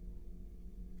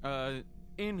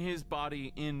 In his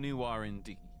body in new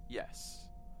R&D, yes.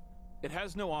 It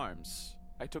has no arms.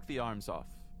 I took the arms off.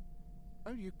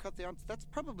 Oh, you cut the arms? That's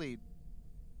probably...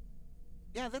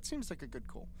 Yeah, that seems like a good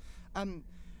call.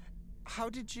 How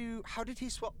did he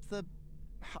swap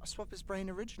his brain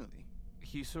originally?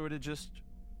 He sort of just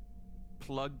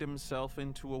plugged himself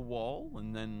into a wall,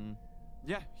 and then,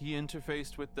 he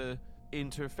interfaced with the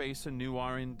interface a new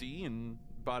R&D, and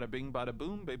bada bing, bada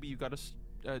boom, baby, you got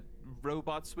a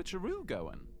robot switcheroo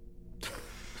going.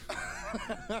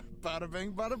 Bada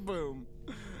bing, bada boom.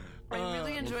 I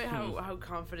really enjoy how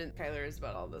confident Kyler is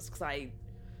about all this, because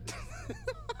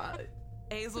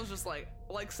Hazel's just like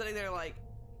sitting there like,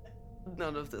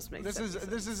 none of this makes sense.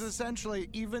 This is essentially,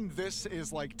 even this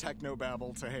is like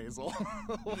technobabble to Hazel.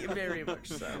 Very much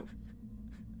so.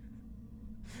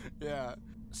 Yeah.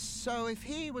 So if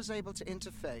he was able to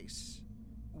interface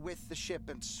with the ship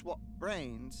and swap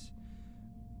brains,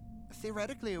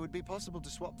 theoretically it would be possible to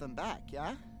swap them back,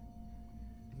 yeah?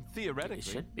 Theoretically. It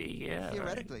should be, yeah.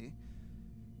 Theoretically. Right.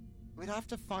 We'd have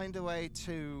to find a way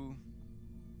to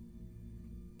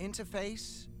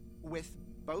interface with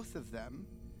both of them.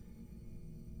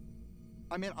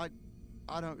 I mean,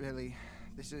 I don't really...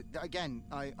 This is, again,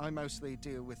 I mostly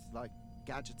deal with, like,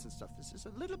 gadgets and stuff. This is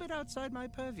a little bit outside my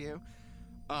purview.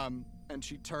 And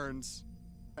she turns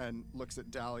and looks at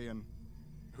Dalian,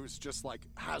 who's just, like,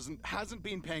 hasn't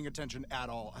been paying attention at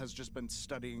all, has just been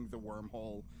studying the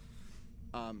wormhole.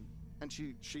 And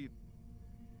she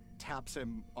taps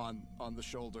him on the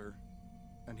shoulder,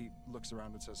 and he looks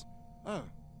around and says, "Oh,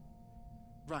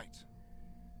 right.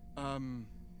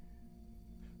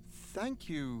 Thank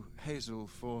you, Hazel,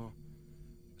 for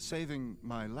saving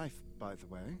my life, by the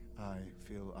way. I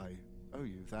feel I owe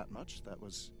you that much. That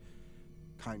was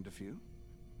kind of you."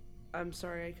 I'm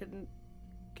sorry I couldn't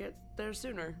get there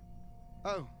sooner.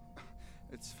 Oh,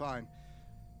 it's fine.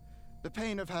 The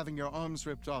pain of having your arms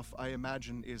ripped off, I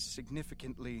imagine, is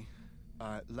significantly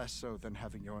less so than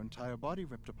having your entire body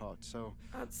ripped apart, so...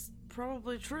 That's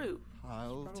probably true.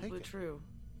 I'll take it. Probably true.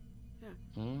 Yeah.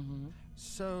 Mm-hmm.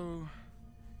 So...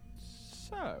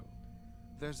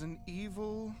 There's an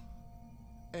evil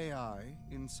AI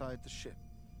inside the ship.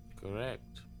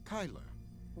 Correct. Kyler,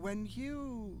 when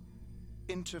you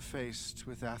interfaced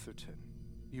with Atherton,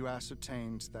 you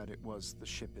ascertained that it was the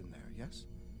ship in there, yes?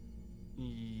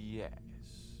 Yes.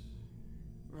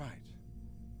 Right.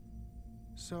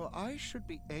 So I should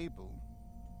be able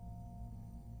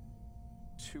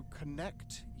to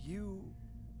connect you,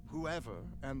 whoever,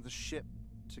 and the ship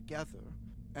together,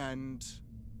 and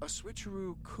a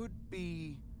switcheroo could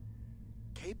be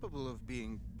capable of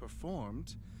being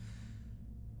performed.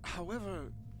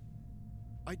 However,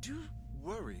 I do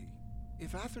worry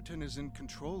if Atherton is in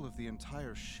control of the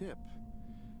entire ship.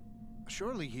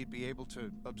 Surely he'd be able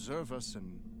to observe us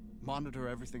and monitor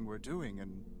everything we're doing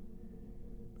and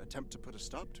attempt to put a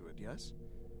stop to it, yes?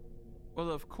 Well,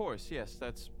 of course, yes.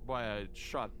 That's why I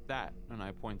shot that, and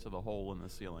I point to the hole in the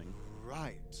ceiling.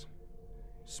 Right.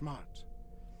 Smart.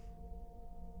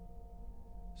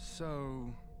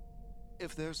 So,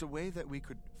 if there's a way that we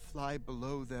could fly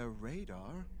below their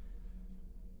radar,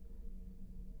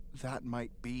 that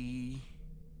might be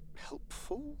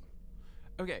helpful?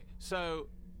 Okay, so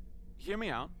hear me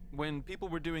out. When people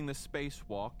were doing the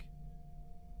spacewalk,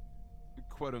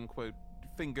 quote-unquote,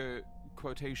 finger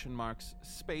quotation marks,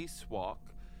 spacewalk,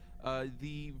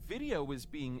 the video was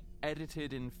being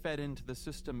edited and fed into the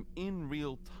system in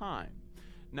real time.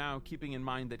 Now, keeping in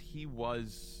mind that he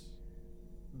was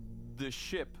the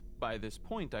ship by this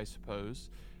point, I suppose,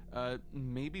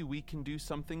 maybe we can do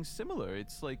something similar.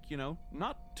 It's like,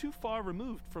 not too far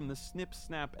removed from the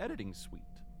snip-snap editing suite.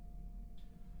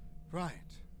 Right.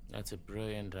 That's a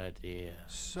brilliant idea.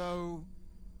 So,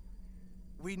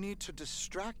 we need to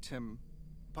distract him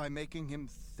by making him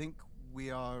think we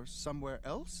are somewhere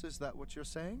else? Is that what you're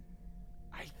saying?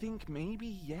 I think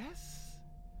maybe yes.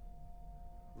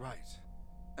 Right.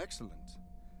 Excellent.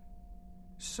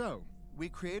 So, we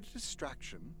create a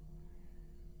distraction.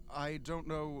 I don't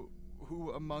know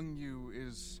who among you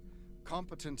is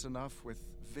competent enough with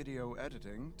video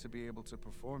editing to be able to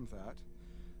perform that,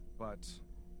 but...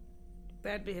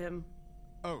 That'd be him.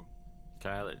 Oh.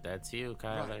 Kyler, that's you,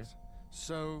 Kyler. Right.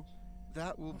 So,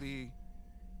 that will be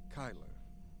Kyler.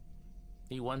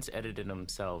 He once edited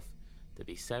himself to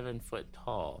be 7 foot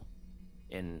tall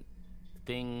in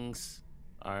Things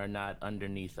Are Not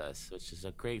Underneath Us, which is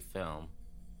a great film.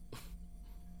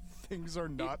 Things Are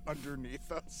Not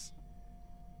Underneath Us?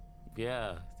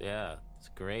 Yeah, it's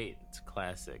great. It's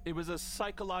classic. It was a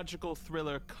psychological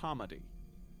thriller comedy.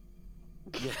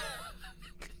 Yeah.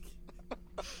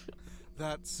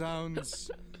 That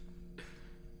sounds...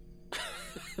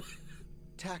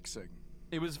 taxing.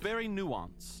 It was very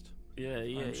nuanced. Yeah.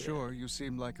 I'm sure you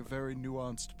seem like a very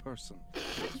nuanced person.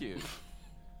 Thank you.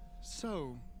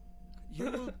 So,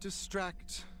 you will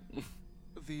distract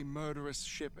the murderous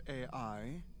ship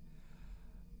AI,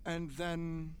 and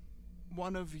then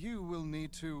one of you will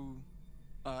need to...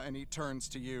 and he turns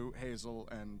to you, Hazel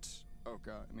and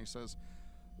Oka, and he says,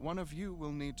 one of you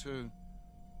will need to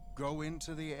go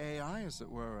into the AI, as it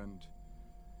were, and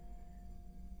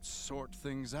sort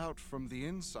things out from the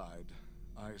inside,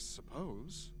 I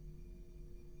suppose.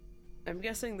 I'm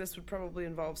guessing this would probably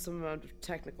involve some amount of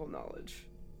technical knowledge.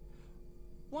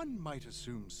 One might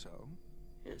assume so.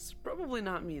 It's probably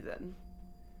not me then.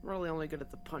 I'm really only good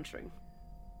at the punching.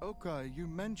 Oka, you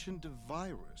mentioned a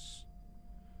virus.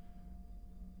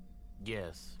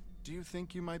 Yes. Do you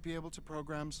think you might be able to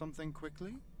program something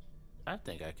quickly? I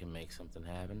think I can make something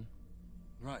happen.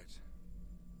 Right.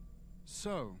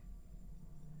 So,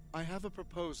 I have a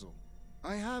proposal.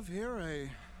 I have here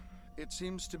it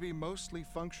seems to be mostly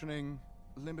functioning,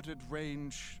 limited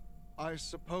range, I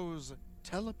suppose,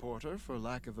 teleporter, for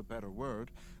lack of a better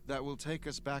word, that will take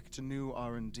us back to new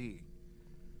R&D,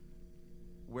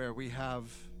 where we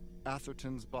have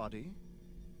Atherton's body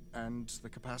and the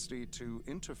capacity to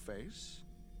interface.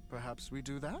 Perhaps we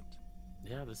do that?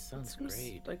 Yeah, this sounds Seems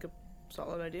great. like a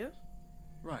solid idea.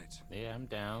 Right. Yeah, I'm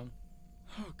down.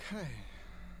 Okay.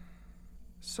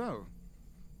 So,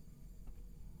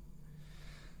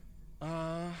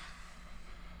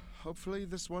 hopefully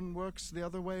this one works the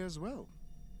other way as well.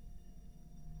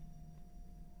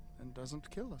 And doesn't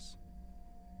kill us.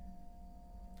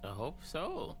 I hope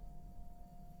so.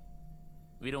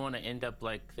 We don't want to end up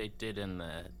like they did in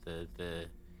the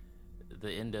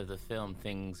end of the film,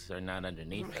 Things Are Not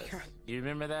Underneath Us. God. You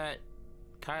remember that?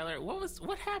 Kyler,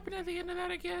 what happened at the end of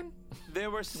that again? There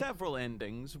were several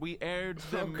endings. We aired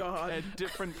them at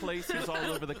different places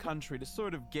all over the country to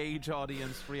sort of gauge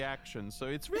audience reaction. So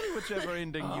it's really whichever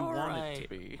ending you want it to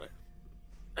be.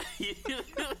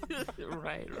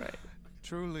 Right.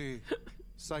 Truly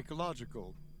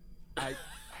psychological. I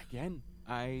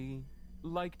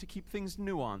like to keep things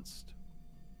nuanced.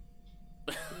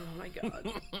 Oh my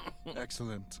god.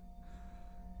 Excellent.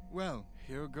 Well,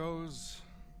 here goes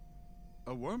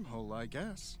a wormhole, I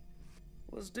guess.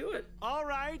 Let's do it. All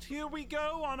right, here we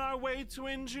go on our way to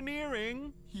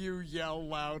engineering. You yell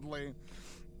loudly.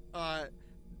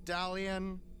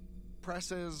 Dalian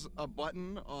presses a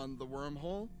button on the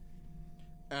wormhole,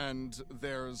 and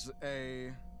there's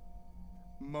a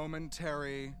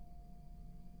momentary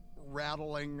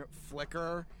rattling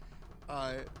flicker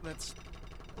that's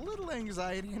a little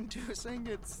anxiety-inducing.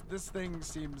 This thing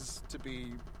seems to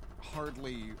be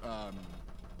hardly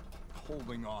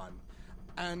holding on.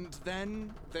 And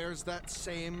then there's that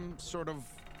same sort of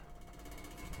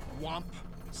whomp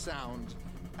sound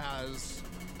as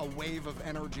a wave of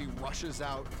energy rushes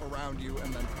out around you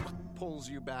and then pulls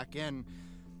you back in.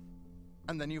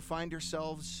 And then you find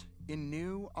yourselves in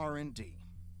new R&D.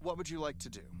 What would you like to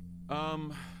do?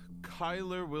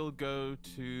 Kyler will go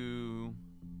to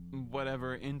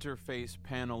whatever interface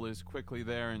panel is quickly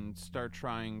there and start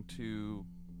trying to,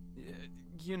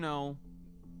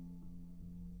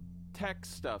 tech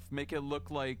stuff. Make it look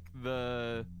like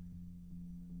the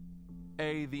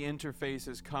interface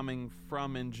is coming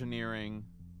from engineering,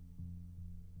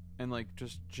 and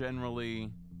just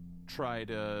generally try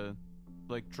to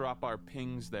drop our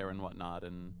pings there and whatnot,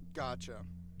 and gotcha.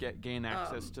 Gain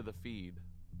access to the feed.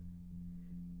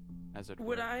 As it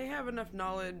would were. I have enough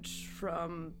knowledge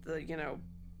from the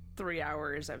 3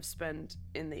 hours I've spent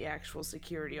in the actual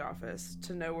security office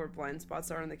to know where blind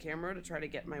spots are on the camera to try to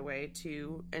get my way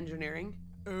to engineering?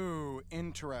 Ooh,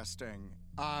 interesting.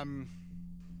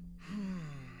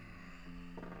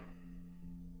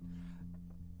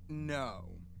 No.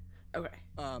 Okay.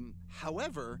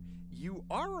 However, you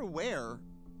are aware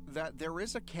that there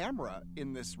is a camera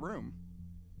in this room.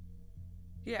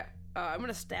 Yeah, I'm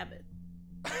gonna stab it.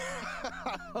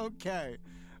 Okay.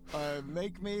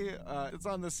 Make me, it's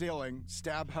on the ceiling.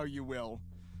 Stab how you will.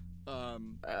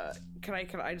 Can I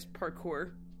just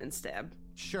parkour and stab?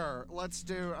 Sure.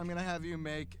 I'm gonna have you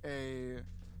make a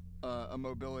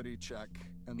mobility check,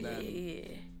 and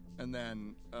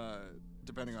then,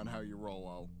 depending on how you roll,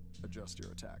 I'll adjust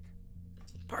your attack.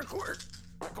 Parkour.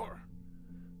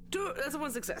 That's a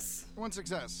 1 success. 1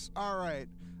 success. All right.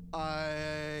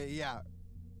 Yeah.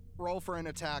 Roll for an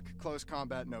attack, close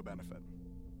combat, no benefit.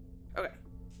 Okay.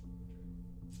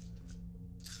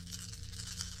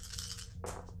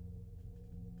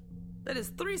 That is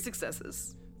 3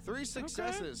 successes. 3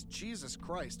 successes. Okay. Jesus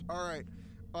Christ. All right.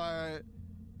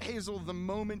 Hazel, the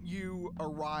moment you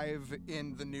arrive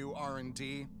in the new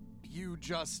R&D, you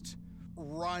just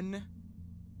run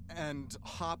and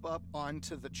hop up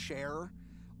onto the chair,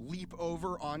 leap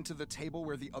over onto the table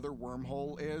where the other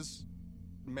wormhole is,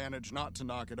 manage not to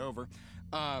knock it over,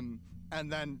 and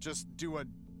then just do a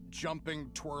jumping,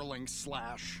 twirling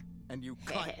slash, and you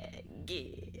cut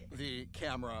the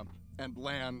camera and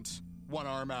land one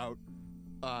arm out,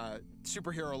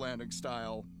 superhero landing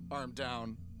style, arm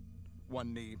down,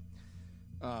 one knee,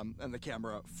 and the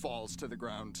camera falls to the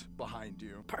ground behind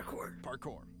you.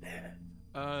 Parkour.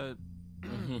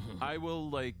 I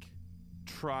will,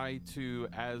 try to,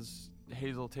 as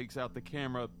Hazel takes out the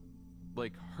camera,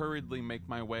 hurriedly make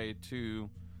my way to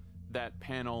that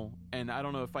panel, and I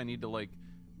don't know if I need to,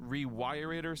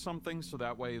 rewire it or something, so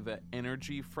that way the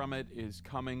energy from it is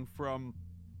coming from,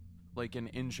 an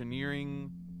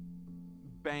engineering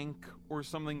bank or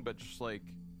something, but just,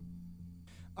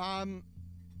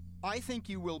 I think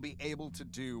you will be able to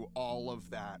do all of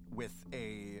that with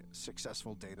a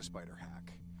successful Data Spider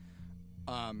hack.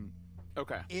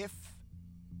 Okay. If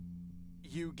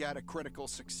you get a critical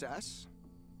success,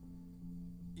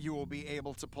 you will be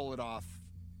able to pull it off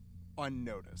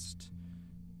unnoticed.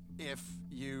 If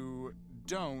you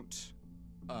don't,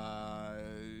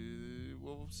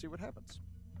 we'll see what happens.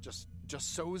 Just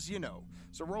so as you know.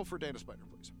 So roll for Data Spider,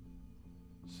 please.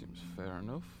 Seems fair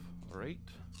enough. All right.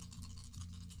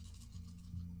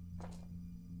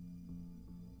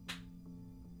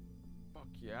 Fuck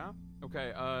yeah.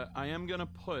 Okay, I am gonna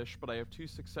push, but I have 2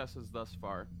 successes thus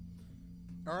far.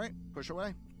 All right, push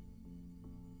away.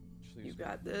 You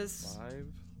got this. 5.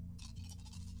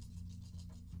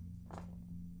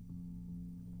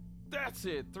 That's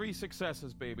it. 3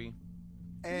 successes, baby.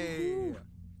 Hey,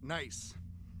 nice.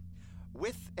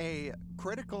 With a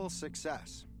critical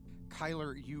success,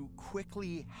 Kyler, you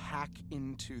quickly hack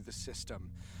into the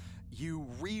system. You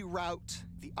reroute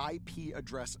the IP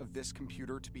address of this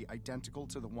computer to be identical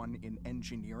to the one in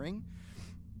engineering,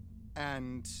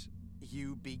 and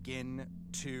you begin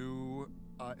to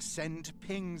send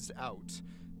pings out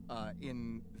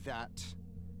in that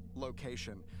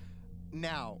location.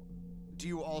 Now, do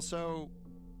you also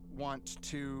want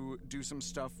to do some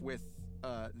stuff with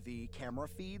the camera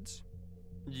feeds?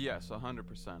 Yes,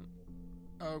 100%.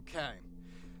 Okay.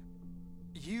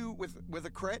 You, with a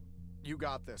crit, you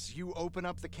got this. You open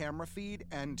up the camera feed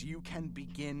and you can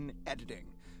begin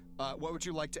editing. What would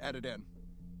you like to edit in?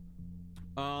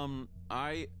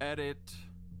 I edit,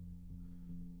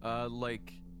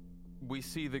 like, we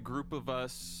see the group of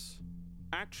us.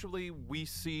 Actually, we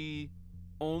see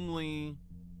only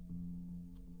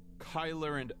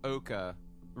Kyler and Oka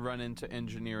run into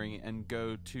engineering and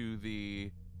go to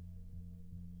the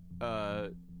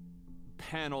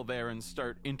panel there and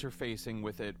start interfacing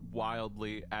with it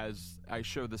wildly as I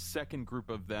show the second group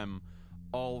of them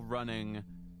all running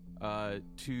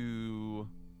to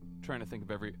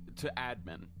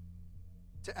admin.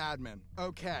 To admin.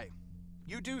 Okay.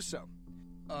 You do so.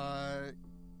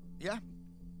 Yeah.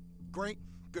 Great.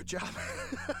 Good job.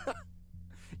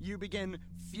 You begin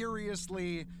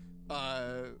furiously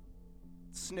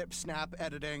snip snap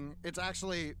editing. It's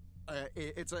actually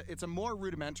it's a more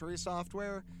rudimentary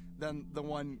software than the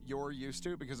one you're used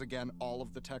to, because again, all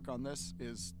of the tech on this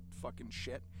is fucking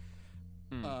shit.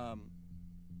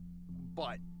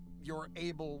 But you're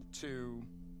able to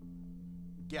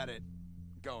get it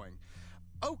going.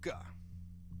 Oka,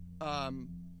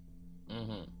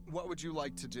 what would you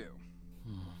like to do?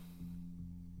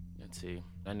 Let's see.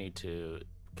 I need to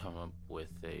come up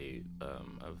with a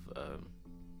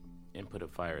input a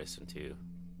virus into.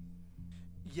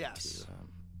 Yes.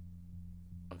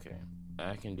 Okay,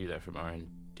 I can do that from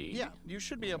R&D. Yeah, you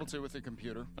should be able to with a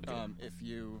computer. Okay. If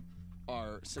you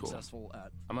are successful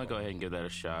at. I'm gonna go ahead and give that a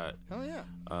shot. Oh yeah.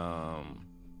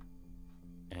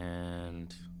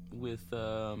 And with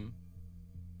I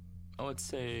would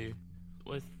say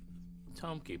with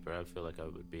Tomekeeper, I feel like I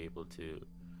would be able to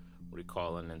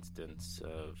recall an instance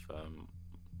of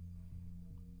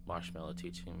Marshmallow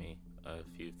teaching me a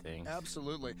few things.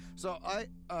 Absolutely. So I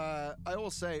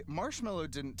will say, Marshmallow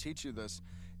didn't teach you this.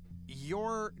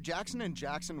 Your Jackson and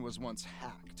Jackson was once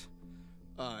hacked.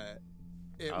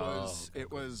 It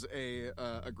was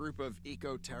a group of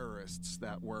eco-terrorists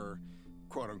that were,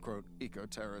 quote-unquote,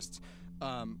 eco-terrorists,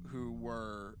 who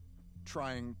were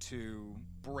trying to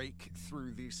break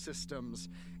through these systems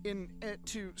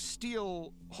to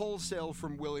steal wholesale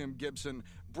from William Gibson,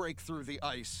 break through the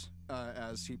ice,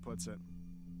 as he puts it,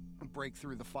 break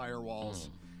through the firewalls,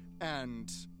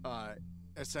 and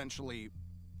essentially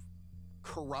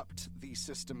corrupt the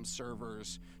system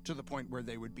servers to the point where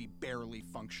they would be barely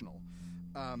functional.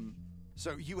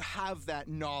 So you have that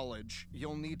knowledge.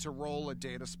 You'll need to roll a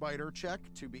data spider check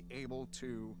to be able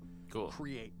to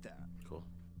create that. Cool.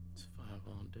 It's 5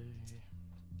 all day.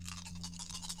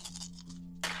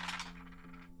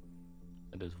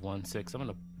 It is 1-6.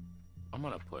 I'm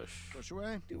gonna push. Push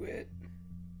away. Do it.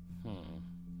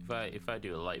 If I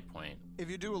do a light point. If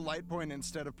you do a light point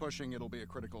instead of pushing, it'll be a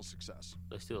critical success.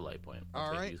 Let's do a light point.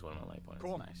 All right. Use one of my light points.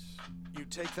 Cool. Nice. You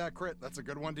take that crit. That's a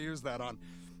good one to use that on.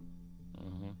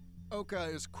 Oka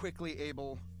is quickly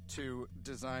able to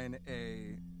design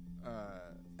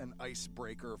an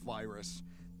icebreaker virus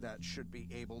that should be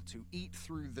able to eat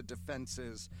through the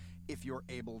defenses if you're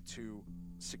able to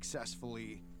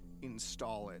successfully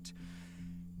install it.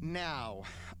 Now,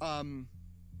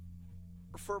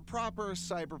 for proper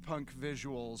cyberpunk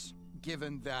visuals,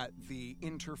 given that the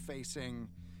interfacing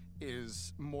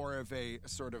is more of a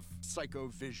sort of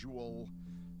psycho-visual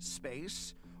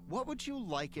space, what would you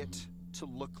like it to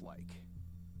look like?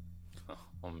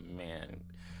 Oh man.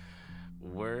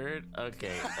 Word?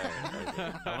 Okay.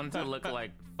 Okay. I want it to look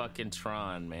like fucking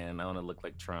Tron, man. I want to look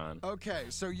like Tron. Okay,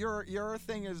 so your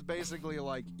thing is basically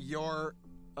like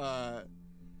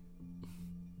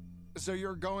so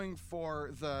you're going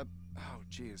for the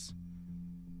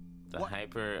The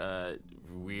hyper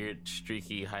weird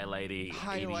streaky highlighty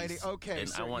 80s. Okay, and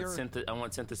so I want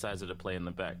synthesizer to play in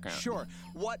the background. Sure.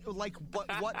 What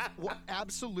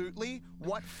absolutely,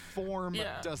 what form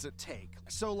does it take?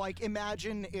 So like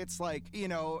imagine it's like,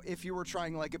 if you were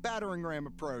trying like a battering ram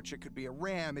approach, it could be a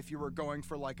ram. If you were going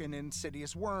for like an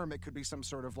insidious worm, it could be some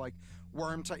sort of like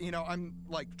worm type, I'm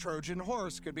like Trojan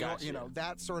horse could be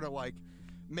that sort of like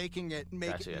making it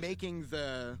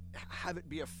have it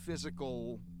be a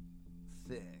physical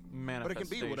thing. But it can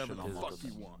be whatever the fuck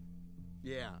you want.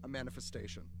 Yeah, a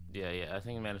manifestation. Yeah. I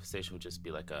think a manifestation would just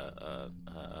be like a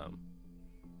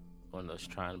one of those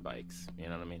Tron bikes. You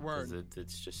know what I mean? Word.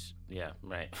 It's just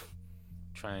right.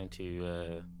 Trying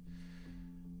to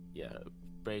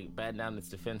batten down its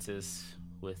defenses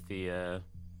with the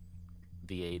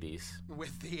 80s.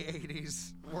 With the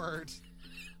 80s. Word.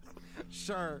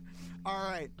 Sure. All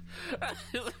right.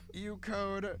 You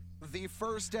code the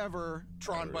first ever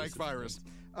Tron bike virus.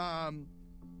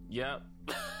 Yep.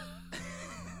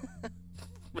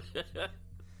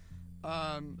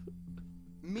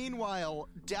 Meanwhile,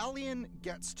 Dalian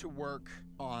gets to work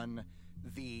on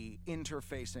the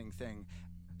interfacing thing,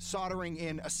 soldering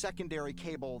in a secondary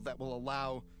cable that will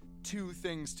allow two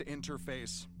things to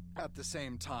interface at the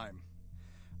same time.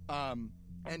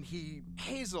 And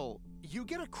Hazel, you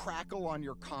get a crackle on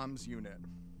your comms unit.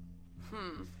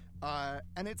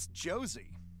 And it's Josie.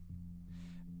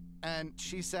 And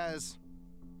she says,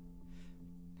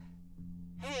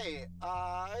 "Hey,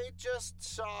 I just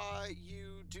saw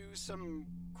you do some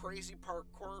crazy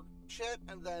parkour shit,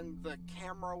 and then the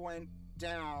camera went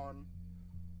down.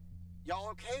 Y'all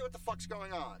okay? What the fuck's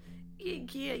going on?"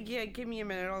 Yeah, give me a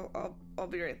minute. I'll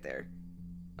be right there.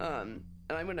 And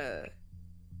I'm gonna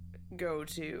go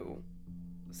to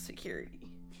security.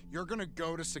 You're gonna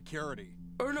go to security?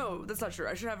 Or no, that's not true.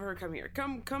 I should have her come here.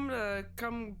 Come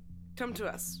to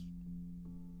us.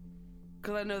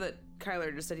 Because I know that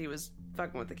Kyler just said he was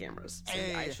fucking with the cameras. So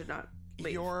I should not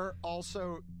leave. Your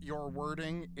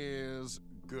wording is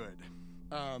good.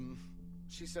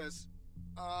 She says,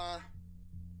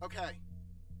 okay.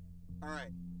 All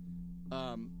right.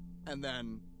 And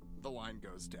then the line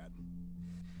goes dead.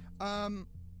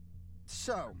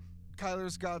 So,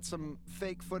 Kyler's got some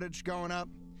fake footage going up.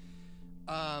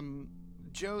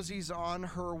 Josie's on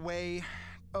her way.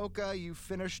 Oka, you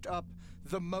finished up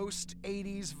the most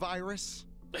 80s virus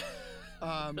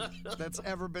that's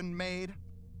ever been made.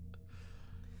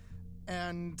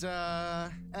 And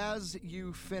as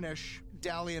you finish,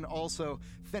 Dalian also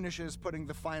finishes putting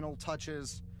the final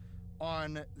touches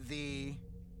on the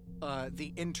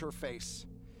interface.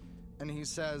 And he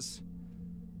says,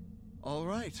 "All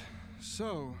right,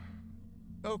 so,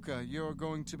 Oka, you're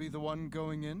going to be the one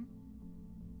going in?"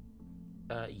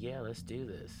 Yeah, let's do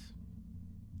this.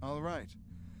 All right.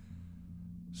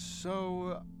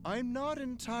 So, I'm not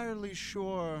entirely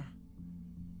sure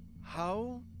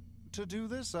how to do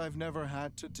this. I've never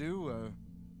had to do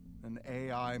an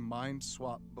AI mind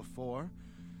swap before.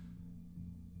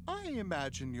 I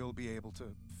imagine you'll be able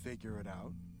to figure it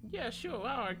out. Yeah, sure.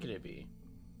 How hard could it be?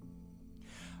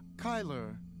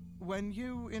 Kyler, when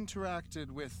you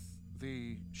interacted with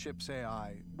the ship's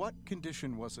AI, what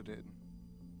condition was it in?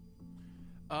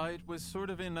 It was sort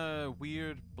of in a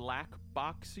weird black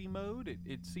boxy mode.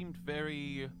 It seemed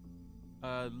very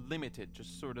limited,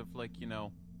 just sort of like,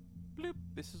 bloop,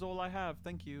 this is all I have,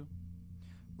 thank you.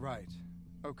 Right.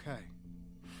 Okay.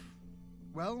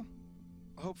 Well,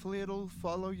 hopefully it'll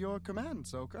follow your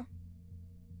commands, Oka.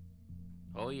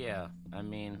 Oh, yeah. I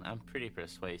mean, I'm pretty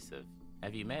persuasive.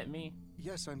 Have you met me?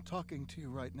 Yes, I'm talking to you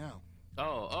right now.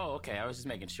 Oh, okay. I was just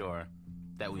making sure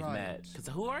that we've Right. met. Because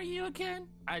who are you again?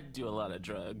 I do a lot of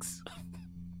drugs.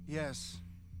 Yes.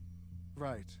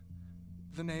 Right.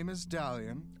 The name is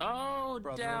Dalian. Oh,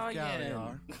 brother of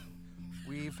Galliar.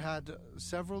 We've had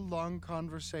several long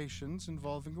conversations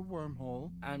involving a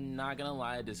wormhole. I'm not gonna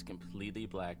lie, I just completely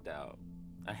blacked out.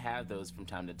 I have those from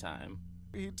time to time.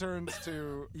 He turns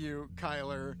to you,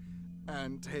 Kyler,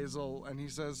 and Hazel, and he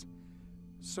says,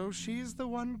 "So she's the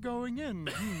one going in."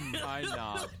 I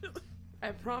nod.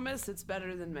 I promise it's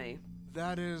better than me.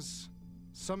 That is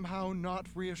somehow not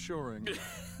reassuring.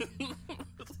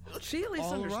 She at least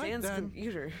All right, understands then.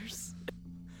 computers.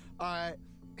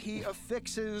 He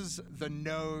affixes the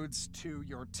nodes to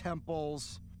your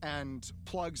temples and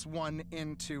plugs one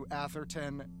into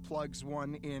Atherton, plugs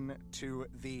one into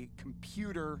the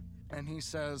computer, and he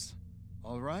says,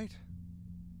 "All right,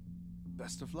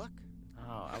 best of luck."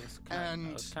 Oh, I was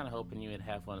kind of hoping you would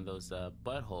have one of those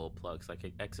butthole plugs like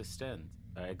Existence.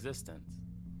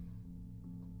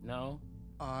 No?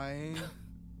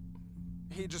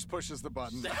 He just pushes the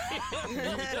button.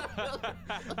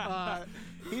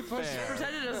 He pushes.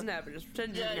 Pretend it doesn't happen. Just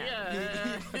pretend it didn't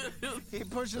happen. He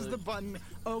pushes the button.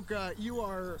 Oka, you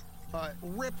are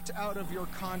ripped out of your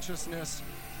consciousness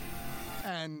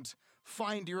and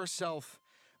find yourself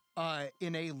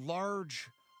in a large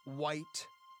white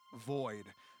void.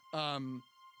 So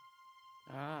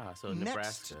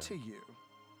Nebraska. Next to you.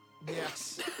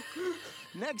 Yes.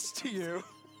 Next to you.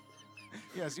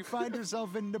 Yes, you find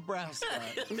yourself in Nebraska.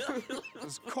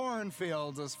 There's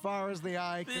cornfields as far as the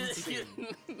eye can see.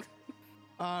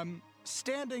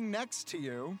 Standing next to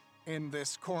you in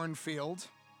this cornfield.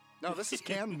 No, this is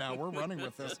canon now. We're running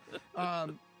with this.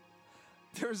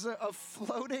 There's a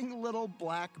floating little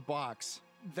black box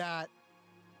that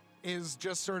is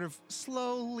just sort of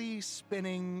slowly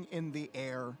spinning in the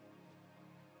air.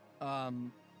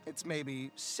 It's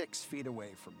maybe 6 feet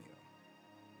away from you.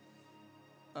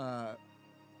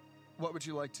 What would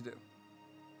you like to do?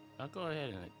 I'll go ahead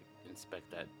and inspect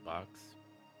that box.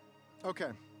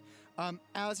 Okay.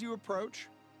 As you approach,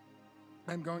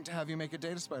 I'm going to have you make a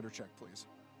data spider check, please.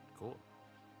 Cool.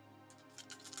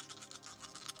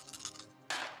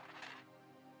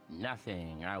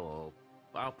 Nothing. I'll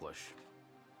push.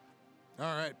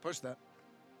 All right, push that.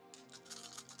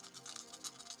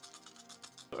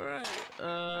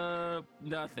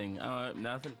 Nothing.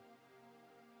 Nothing.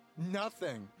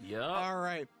 Nothing. Yup. All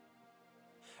right.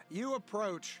 You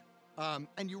approach,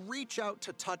 and you reach out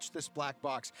to touch this black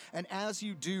box, and as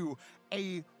you do,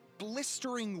 a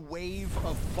blistering wave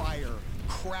of fire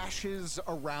crashes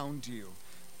around you,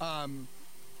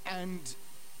 and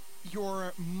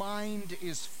your mind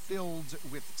is filled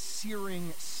with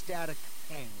searing static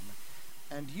pain,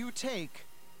 and you take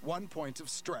 1 point of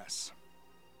stress.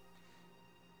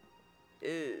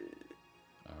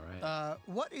 All right.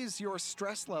 What is your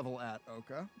stress level at,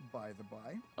 Oka, by the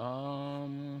by?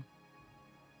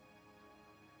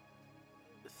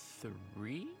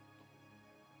 3?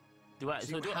 Do I?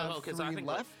 Do you have okay, so three I think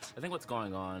left? I think what's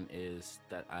going on is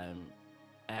that I'm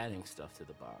adding stuff to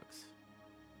the box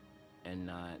and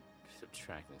not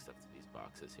subtracting stuff to these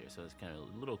boxes here. So it's kind of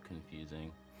a little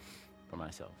confusing for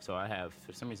myself. So I have,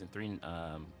 for some reason, 3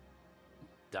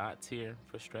 dots here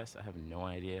for stress. I have no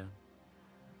idea.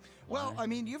 Well, why. I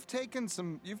mean, you've taken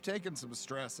some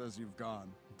stress as you've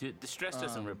gone. The stress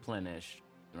doesn't replenish,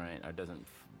 right? Or doesn't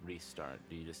restart.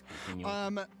 Do you just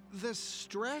continue? The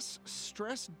stress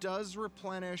does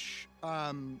replenish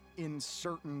in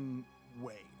certain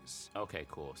ways. Okay,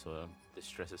 cool. So the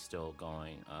stress is still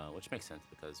going, which makes sense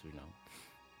because there's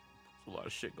a lot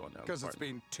of shit going down. Because it's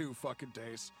been 2 fucking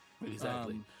days.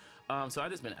 Exactly. So I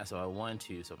 1,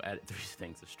 2. So I've added 3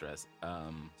 things of stress.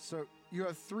 So you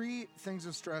have 3 things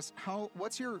of stress.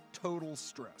 What's your total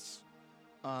stress?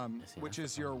 Which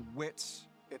is your wits.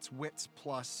 It's wits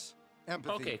plus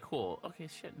empathy. Okay, cool. Okay,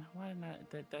 shit. Now, why didn't I?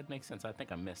 That makes sense. I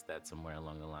think I missed that somewhere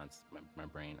along the lines. My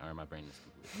brain is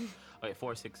complete. Okay,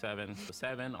 4, 6, 7. So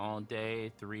 7 all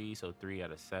day. 3. So 3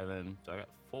 out of 7. So I got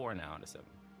 4 now out of 7.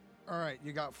 All right,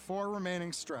 you got 4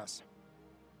 remaining stress.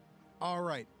 All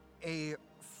right, a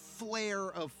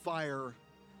flare of fire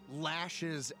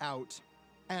lashes out,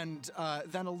 and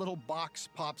then a little box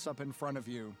pops up in front of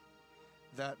you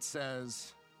that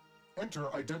says,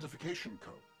 Enter identification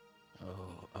code.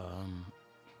 Oh,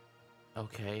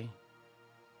 okay.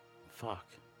 Fuck.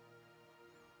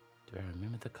 Do I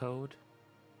remember the code?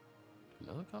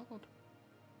 Another code?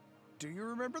 Do you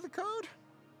remember the code?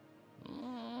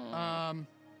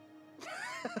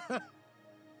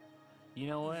 You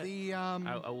know what?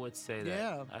 I would say that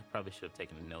yeah. I probably should have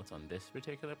taken notes on this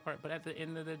particular part, but at the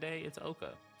end of the day, it's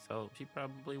Oka, so she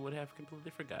probably would have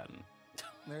completely forgotten.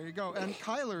 There you go. And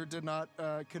Kyler did not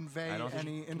convey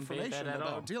any information at all.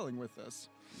 about dealing with this.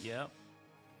 Yep.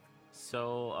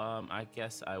 So I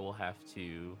guess I will have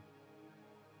to.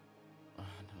 I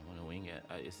don't want to wing it.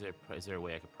 Is there a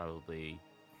way I could probably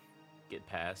get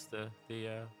past the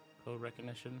code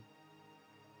recognition?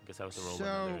 I guess I was to roll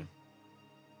another.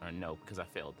 Or no, because I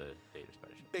failed the data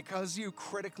spider. Because you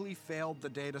critically failed the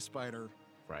data spider.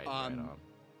 Right. Right on.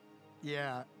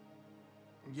 Yeah.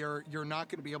 You're not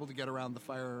going to be able to get around the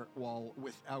firewall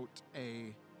without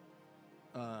a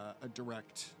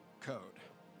direct code.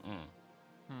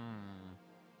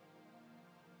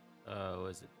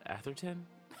 Was it Atherton?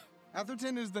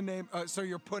 Atherton is the name. So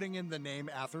you're putting in the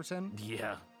name Atherton?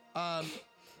 Yeah.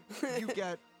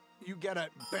 You get a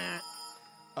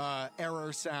bang,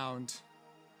 error sound,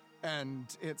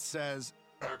 and it says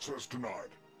Access denied.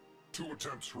 2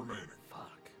 attempts remaining.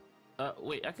 Fuck.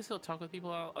 Wait, I can still talk with people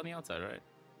on the outside, right?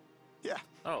 Yeah.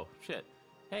 Oh, shit.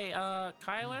 Hey,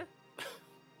 Kyler?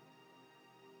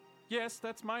 Yes,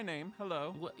 that's my name.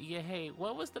 Hello. Hey,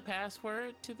 what was the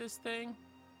password to this thing?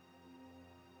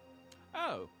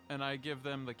 Oh, and I give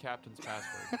them the captain's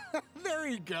password. There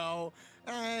you go.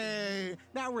 Hey,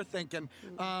 now we're thinking.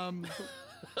 I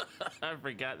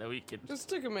forgot that we could. Just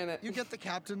took a minute. You get the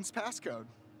captain's passcode.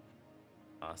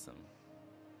 Awesome.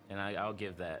 And I'll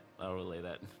give that. I'll relay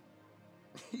that.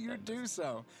 You do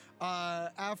so.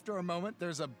 After a moment,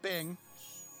 there's a bing,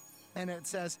 and it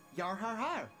says, Yar har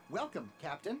har. Welcome,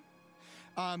 Captain.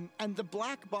 And the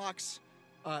black box,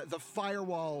 the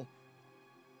firewall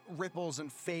ripples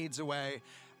and fades away,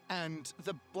 and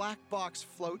the black box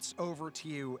floats over to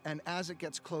you, and as it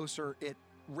gets closer, it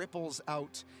ripples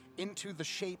out into the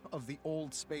shape of the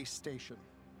old space station.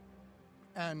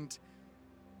 And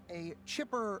a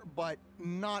chipper but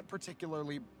not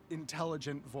particularly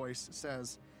intelligent voice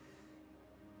says,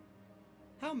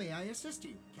 How may I assist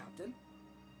you, Captain?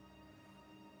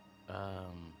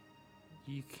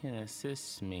 You can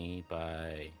assist me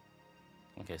by.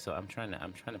 Okay, so I'm trying to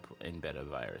embed a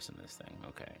virus in this thing.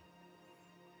 Okay.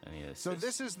 I need So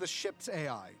this is the ship's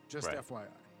AI, just Right. FYI.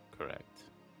 Correct.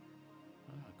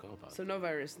 How do I go about So no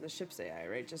virus in the ship's AI,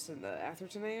 right? Just in the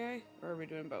Atherton AI? Or are we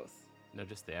doing both? No,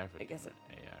 just the African guess it-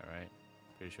 AI, right?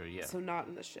 Pretty sure, yeah. So not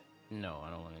in the ship. No, I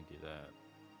don't want to do that.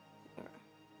 Okay.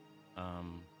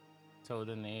 So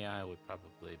then the AI would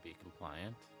probably be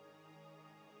compliant.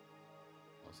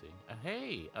 We'll see.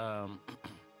 Hey,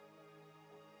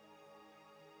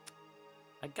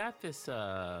 I got this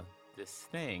this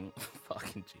thing.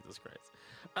 Fucking Jesus Christ.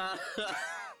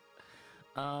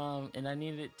 And I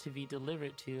need it to be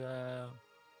delivered to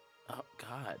oh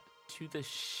God, to the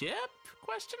ship?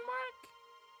 Question mark.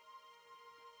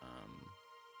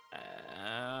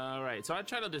 All right. So I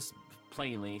try to just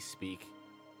plainly speak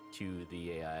to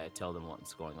the AI. I tell them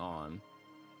what's going on.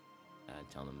 I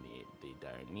tell them the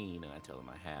dire need, and I tell them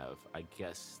I have. I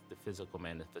guess the physical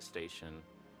manifestation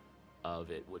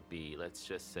of it would be, let's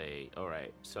just say, all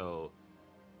right, so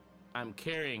I'm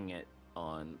carrying it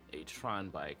on a Tron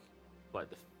bike, but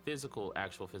the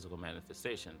actual physical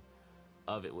manifestation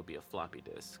of it would be a floppy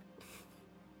disk.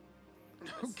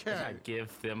 Okay. And I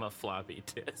give them a floppy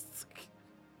disk.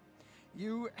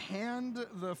 You hand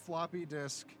the floppy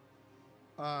disk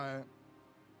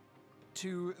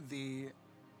to the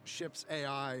ship's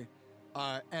AI,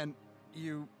 and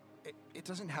it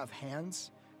doesn't have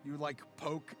hands. You like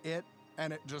poke it,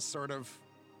 and it just sort of,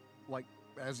 like,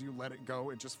 as you let it go,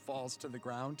 it just falls to the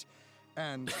ground.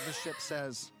 And the ship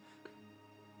says,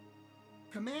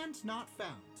 "Command not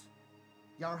found.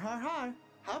 Yar har har.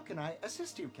 How can I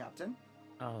assist you, Captain?"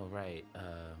 Oh, right.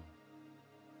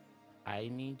 I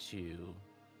need you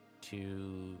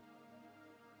to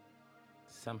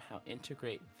somehow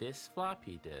integrate this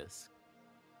floppy disk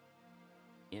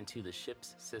into the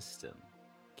ship's system.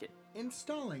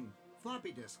 Installing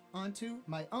floppy disk onto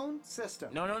my own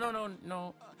system.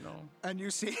 No. And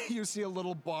you see a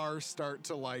little bar start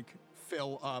to like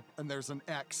fill up, and there's an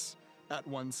X at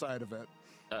one side of it.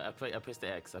 I press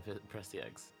the X. Press the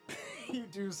X. You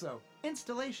do so.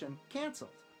 Installation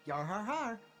canceled. Yar har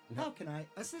har. No. How can I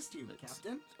assist you,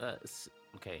 Captain?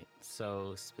 Okay,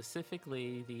 so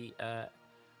specifically the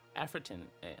African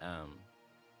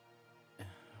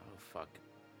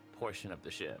portion of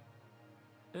the ship.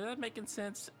 Is that making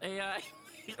sense, AI?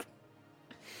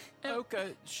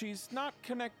 Okay, she's not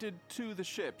connected to the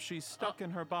ship. She's stuck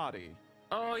in her body.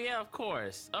 Oh yeah, of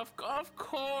course. Of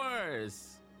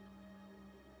course.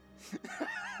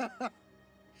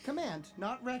 Command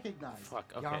not recognized.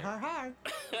 Fuck, okay. Yar har har.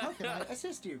 How can I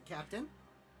assist you, Captain?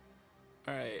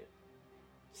 All right.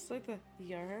 Just like the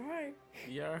yar har har.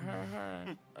 Yar har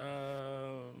har.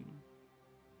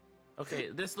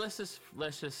 Okay, let's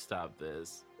just stop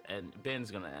this. And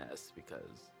Ben's gonna ask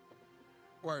because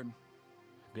Word.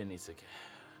 Ben needs to.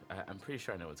 I'm pretty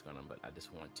sure I know what's going on, but I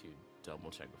just want to double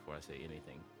check before I say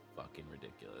anything fucking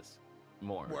ridiculous.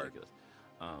 More Word. ridiculous.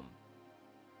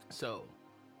 So,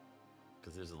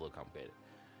 because this is a little complicated.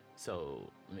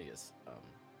 So let me guess.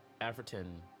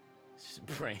 African's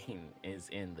brain is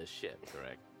in the ship,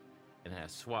 correct? And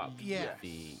has swapped Yes. with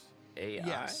the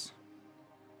AI.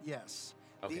 Yes.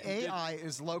 Okay. The AI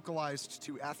is localized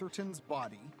to Atherton's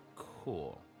body.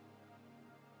 Cool.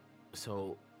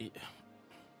 So,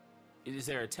 is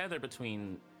there a tether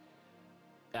between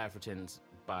Atherton's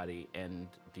body and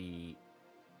the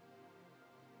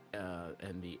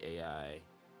AI?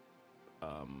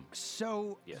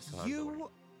 So Yes, how's that work? you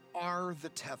are the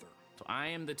tether. So I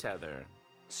am the tether.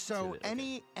 So To the-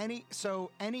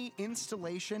 any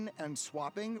installation and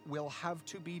swapping will have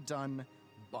to be done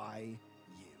by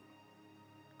you.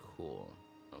 Cool.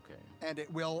 Okay. And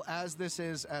it will, as this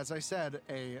is, as I said,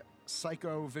 a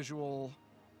psycho-visual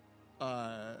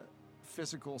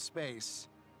physical space,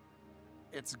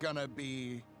 it's gonna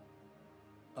be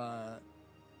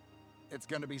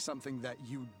something that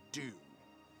you do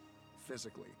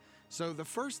physically. So the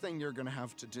first thing you're gonna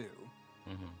have to do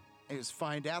is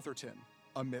find Atherton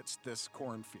amidst this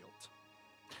cornfield.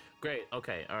 Great.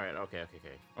 Okay. All right. Okay.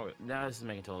 Oh, now this is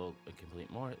making a lot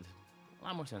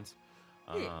more sense.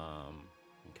 Okay. All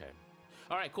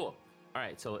right. Cool. All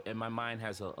right. So, and my mind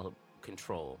has a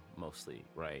control mostly,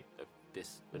 right? Of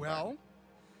this. Well,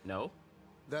 no.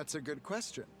 that's a good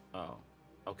question. Oh.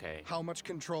 Okay. How much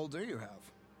control do you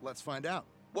have? Let's find out.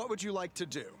 What would you like to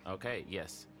do? Okay.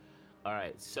 Yes. All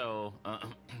right. So,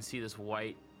 see this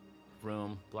white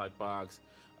room, black box.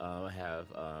 I have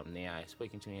the AI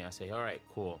speaking to me. I say, all right,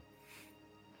 cool.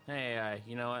 Hey, AI,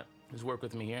 you know what? Just work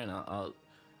with me here, and I'll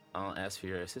ask for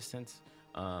your assistance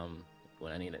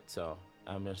when I need it. So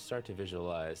I'm gonna start to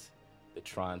visualize the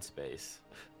Tron space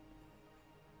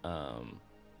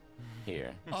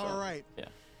here. All right. Yeah.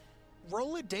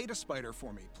 Roll a data spider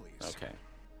for me, please. Okay.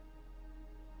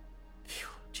 Phew,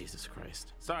 Jesus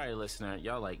Christ. Sorry, listener.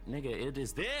 Y'all like, nigga, it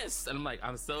is this. And I'm like,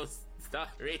 I'm so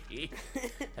sorry.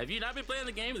 Have you not been playing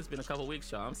the game? It's been a couple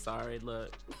weeks, y'all. I'm sorry.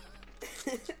 Look.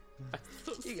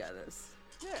 You got this.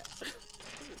 Yeah.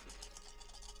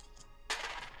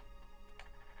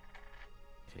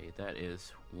 Okay, that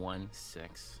is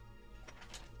 1-6.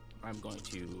 I'm going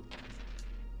to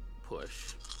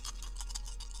push.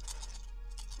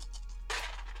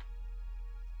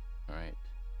 All right.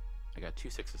 I got 2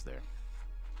 6s there.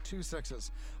 2 6s.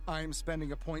 I'm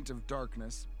spending a point of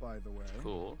darkness, by the way.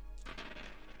 Cool.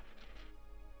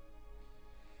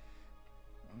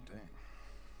 Oh, dang.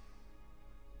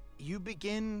 You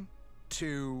begin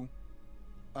to,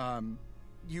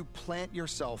 you plant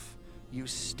yourself, you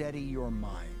steady your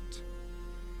mind,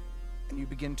 and you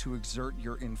begin to exert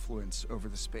your influence over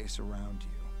the space around you.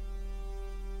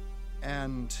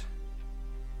 And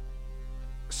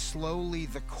slowly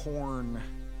the corn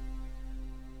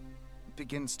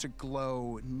begins to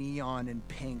glow neon and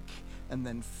pink and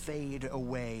then fade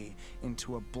away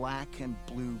into a black and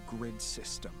blue grid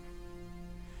system.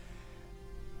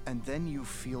 And then you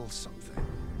feel something.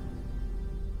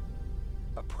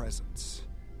 A presence.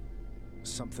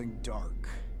 Something dark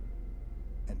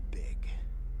and big.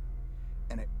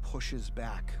 And it pushes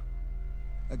back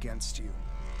against you.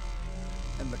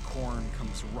 And the corn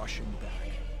comes rushing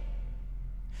back.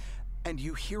 And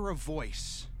you hear a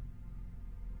voice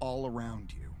all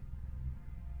around you.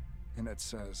 And it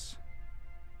says,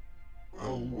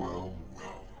 Well, well,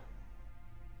 well.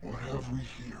 What have we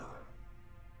here?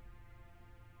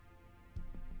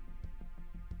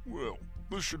 Well,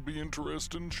 this should be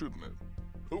interesting, shouldn't it?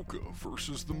 Oka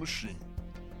versus the machine.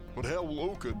 But how will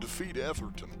Oka defeat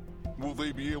Atherton? Will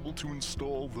they be able to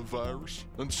install the virus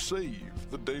and save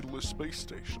the Daedalus space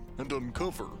station and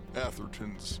uncover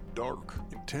Atherton's dark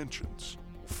intentions?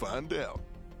 We'll find out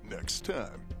next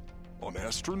time on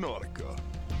Astronautica.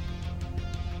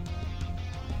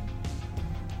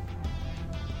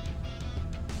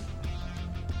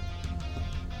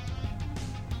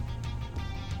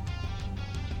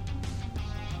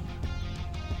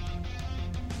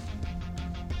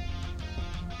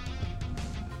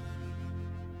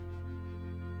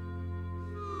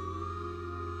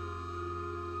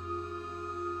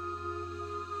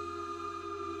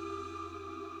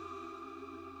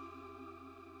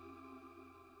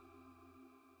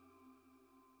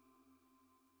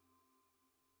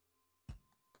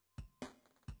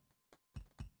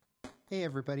 Hey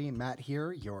everybody, Matt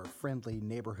here, your friendly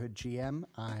neighborhood GM.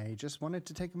 I just wanted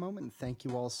to take a moment and thank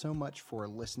you all so much for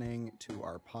listening to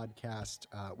our podcast.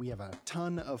 We have a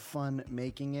ton of fun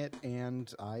making it,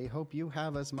 and I hope you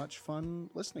have as much fun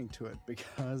listening to it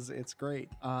because it's great.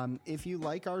 If you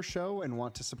like our show and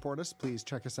want to support us, please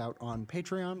check us out on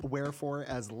Patreon, where for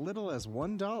as little as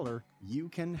 $1, you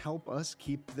can help us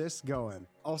keep this going.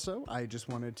 Also, I just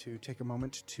wanted to take a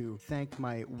moment to thank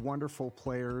my wonderful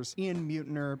players, Ian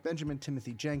Mutiner, Benjamin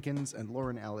Timothy Jenkins, and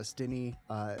Lauren Alice Dinney.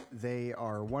 They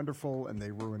are wonderful and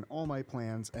they ruin all my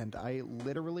plans, and I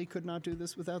literally could not do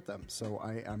this without them, so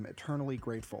I am eternally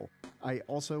grateful. I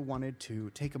also wanted to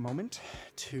take a moment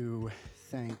to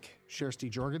thank Shersty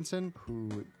Jorgensen,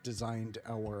 who designed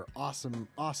our awesome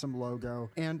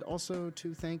logo, and also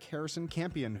to thank Harrison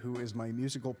Campion, who is my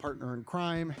musical partner in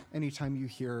crime. Anytime you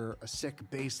hear a sick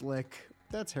bass lick,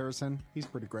 that's Harrison. He's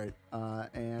pretty great,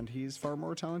 and he's far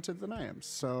more talented than I am,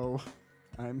 so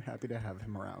I'm happy to have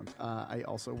him around. I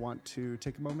also want to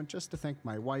take a moment just to thank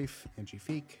my wife, Angie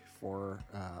Feek, for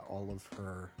all of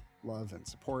her love and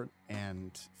support,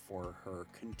 and for her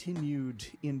continued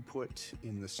input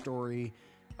in the story.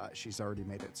 She's already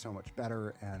made it so much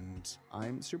better, and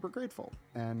I'm super grateful.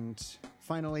 And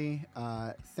finally,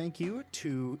 thank you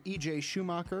to EJ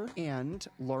Schumacher and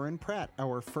Lauren Pratt,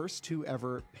 our first 2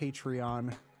 ever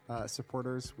Patreon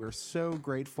supporters. We're so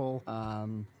grateful.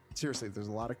 Seriously, there's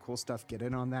a lot of cool stuff. Get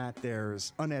in on that.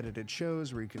 There's unedited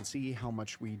shows where you can see how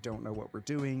much we don't know what we're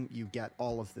doing. You get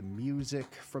all of the music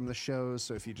from the shows.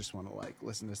 So if you just want to like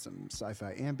listen to some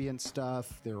sci-fi ambient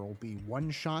stuff, there will be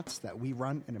one-shots that we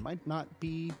run, and it might not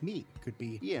be me. It could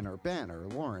be Ian or Ben or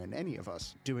Lauren, any of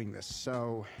us doing this.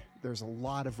 So there's a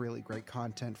lot of really great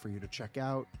content for you to check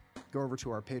out. Go over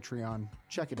to our Patreon,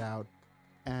 check it out.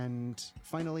 And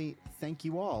finally, thank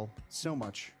you all so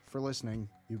much for listening.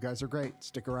 You guys are great.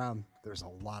 Stick around. There's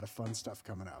a lot of fun stuff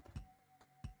coming up.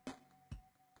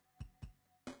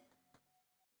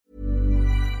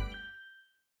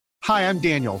 Hi, I'm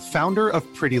Daniel, founder of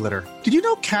Pretty Litter. Did you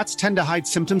know cats tend to hide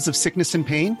symptoms of sickness and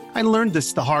pain? I learned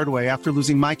this the hard way after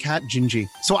losing my cat, Gingy.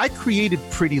 So I created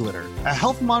Pretty Litter, a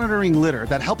health monitoring litter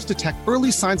that helps detect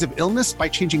early signs of illness by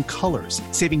changing colors,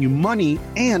 saving you money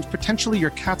and potentially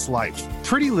your cat's life.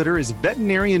 Pretty Litter is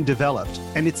veterinarian developed,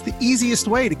 and it's the easiest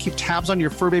way to keep tabs on your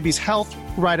fur baby's health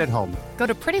right at home. Go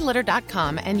to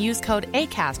prettylitter.com and use code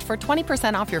ACAST for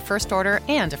 20% off your first order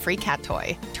and a free cat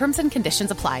toy. Terms and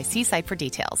conditions apply. See site for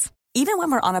details. Even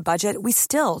when we're on a budget, we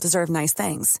still deserve nice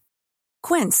things.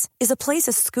 Quince is a place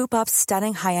to scoop up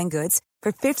stunning high-end goods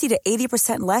for 50 to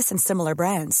 80% less than similar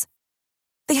brands.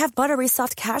 They have buttery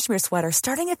soft cashmere sweaters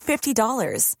starting at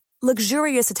 $50,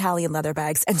 luxurious Italian leather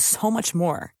bags, and so much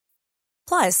more.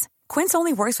 Plus, Quince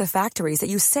only works with factories that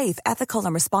use safe, ethical,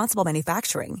 and responsible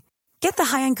manufacturing. Get the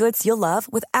high-end goods you'll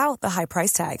love without the high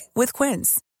price tag with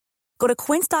Quince. Go to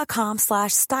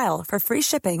quince.com/style for free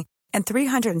shipping and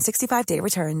 365-day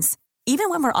returns. Even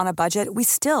when we're on a budget, we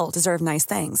still deserve nice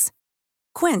things.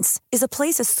 Quince is a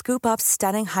place to scoop up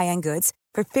stunning high-end goods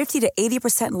for 50 to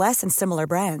 80% less than similar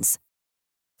brands.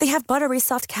 They have buttery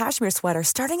soft cashmere sweaters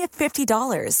starting at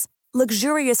 $50,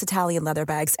 luxurious Italian leather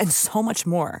bags, and so much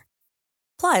more.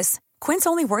 Plus, Quince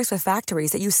only works with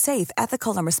factories that use safe,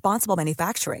 ethical, and responsible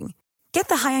manufacturing. Get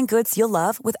the high-end goods you'll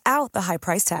love without the high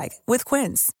price tag with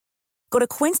Quince. Go to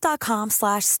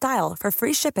quince.com/style for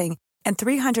free shipping and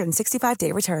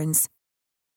 365-day returns.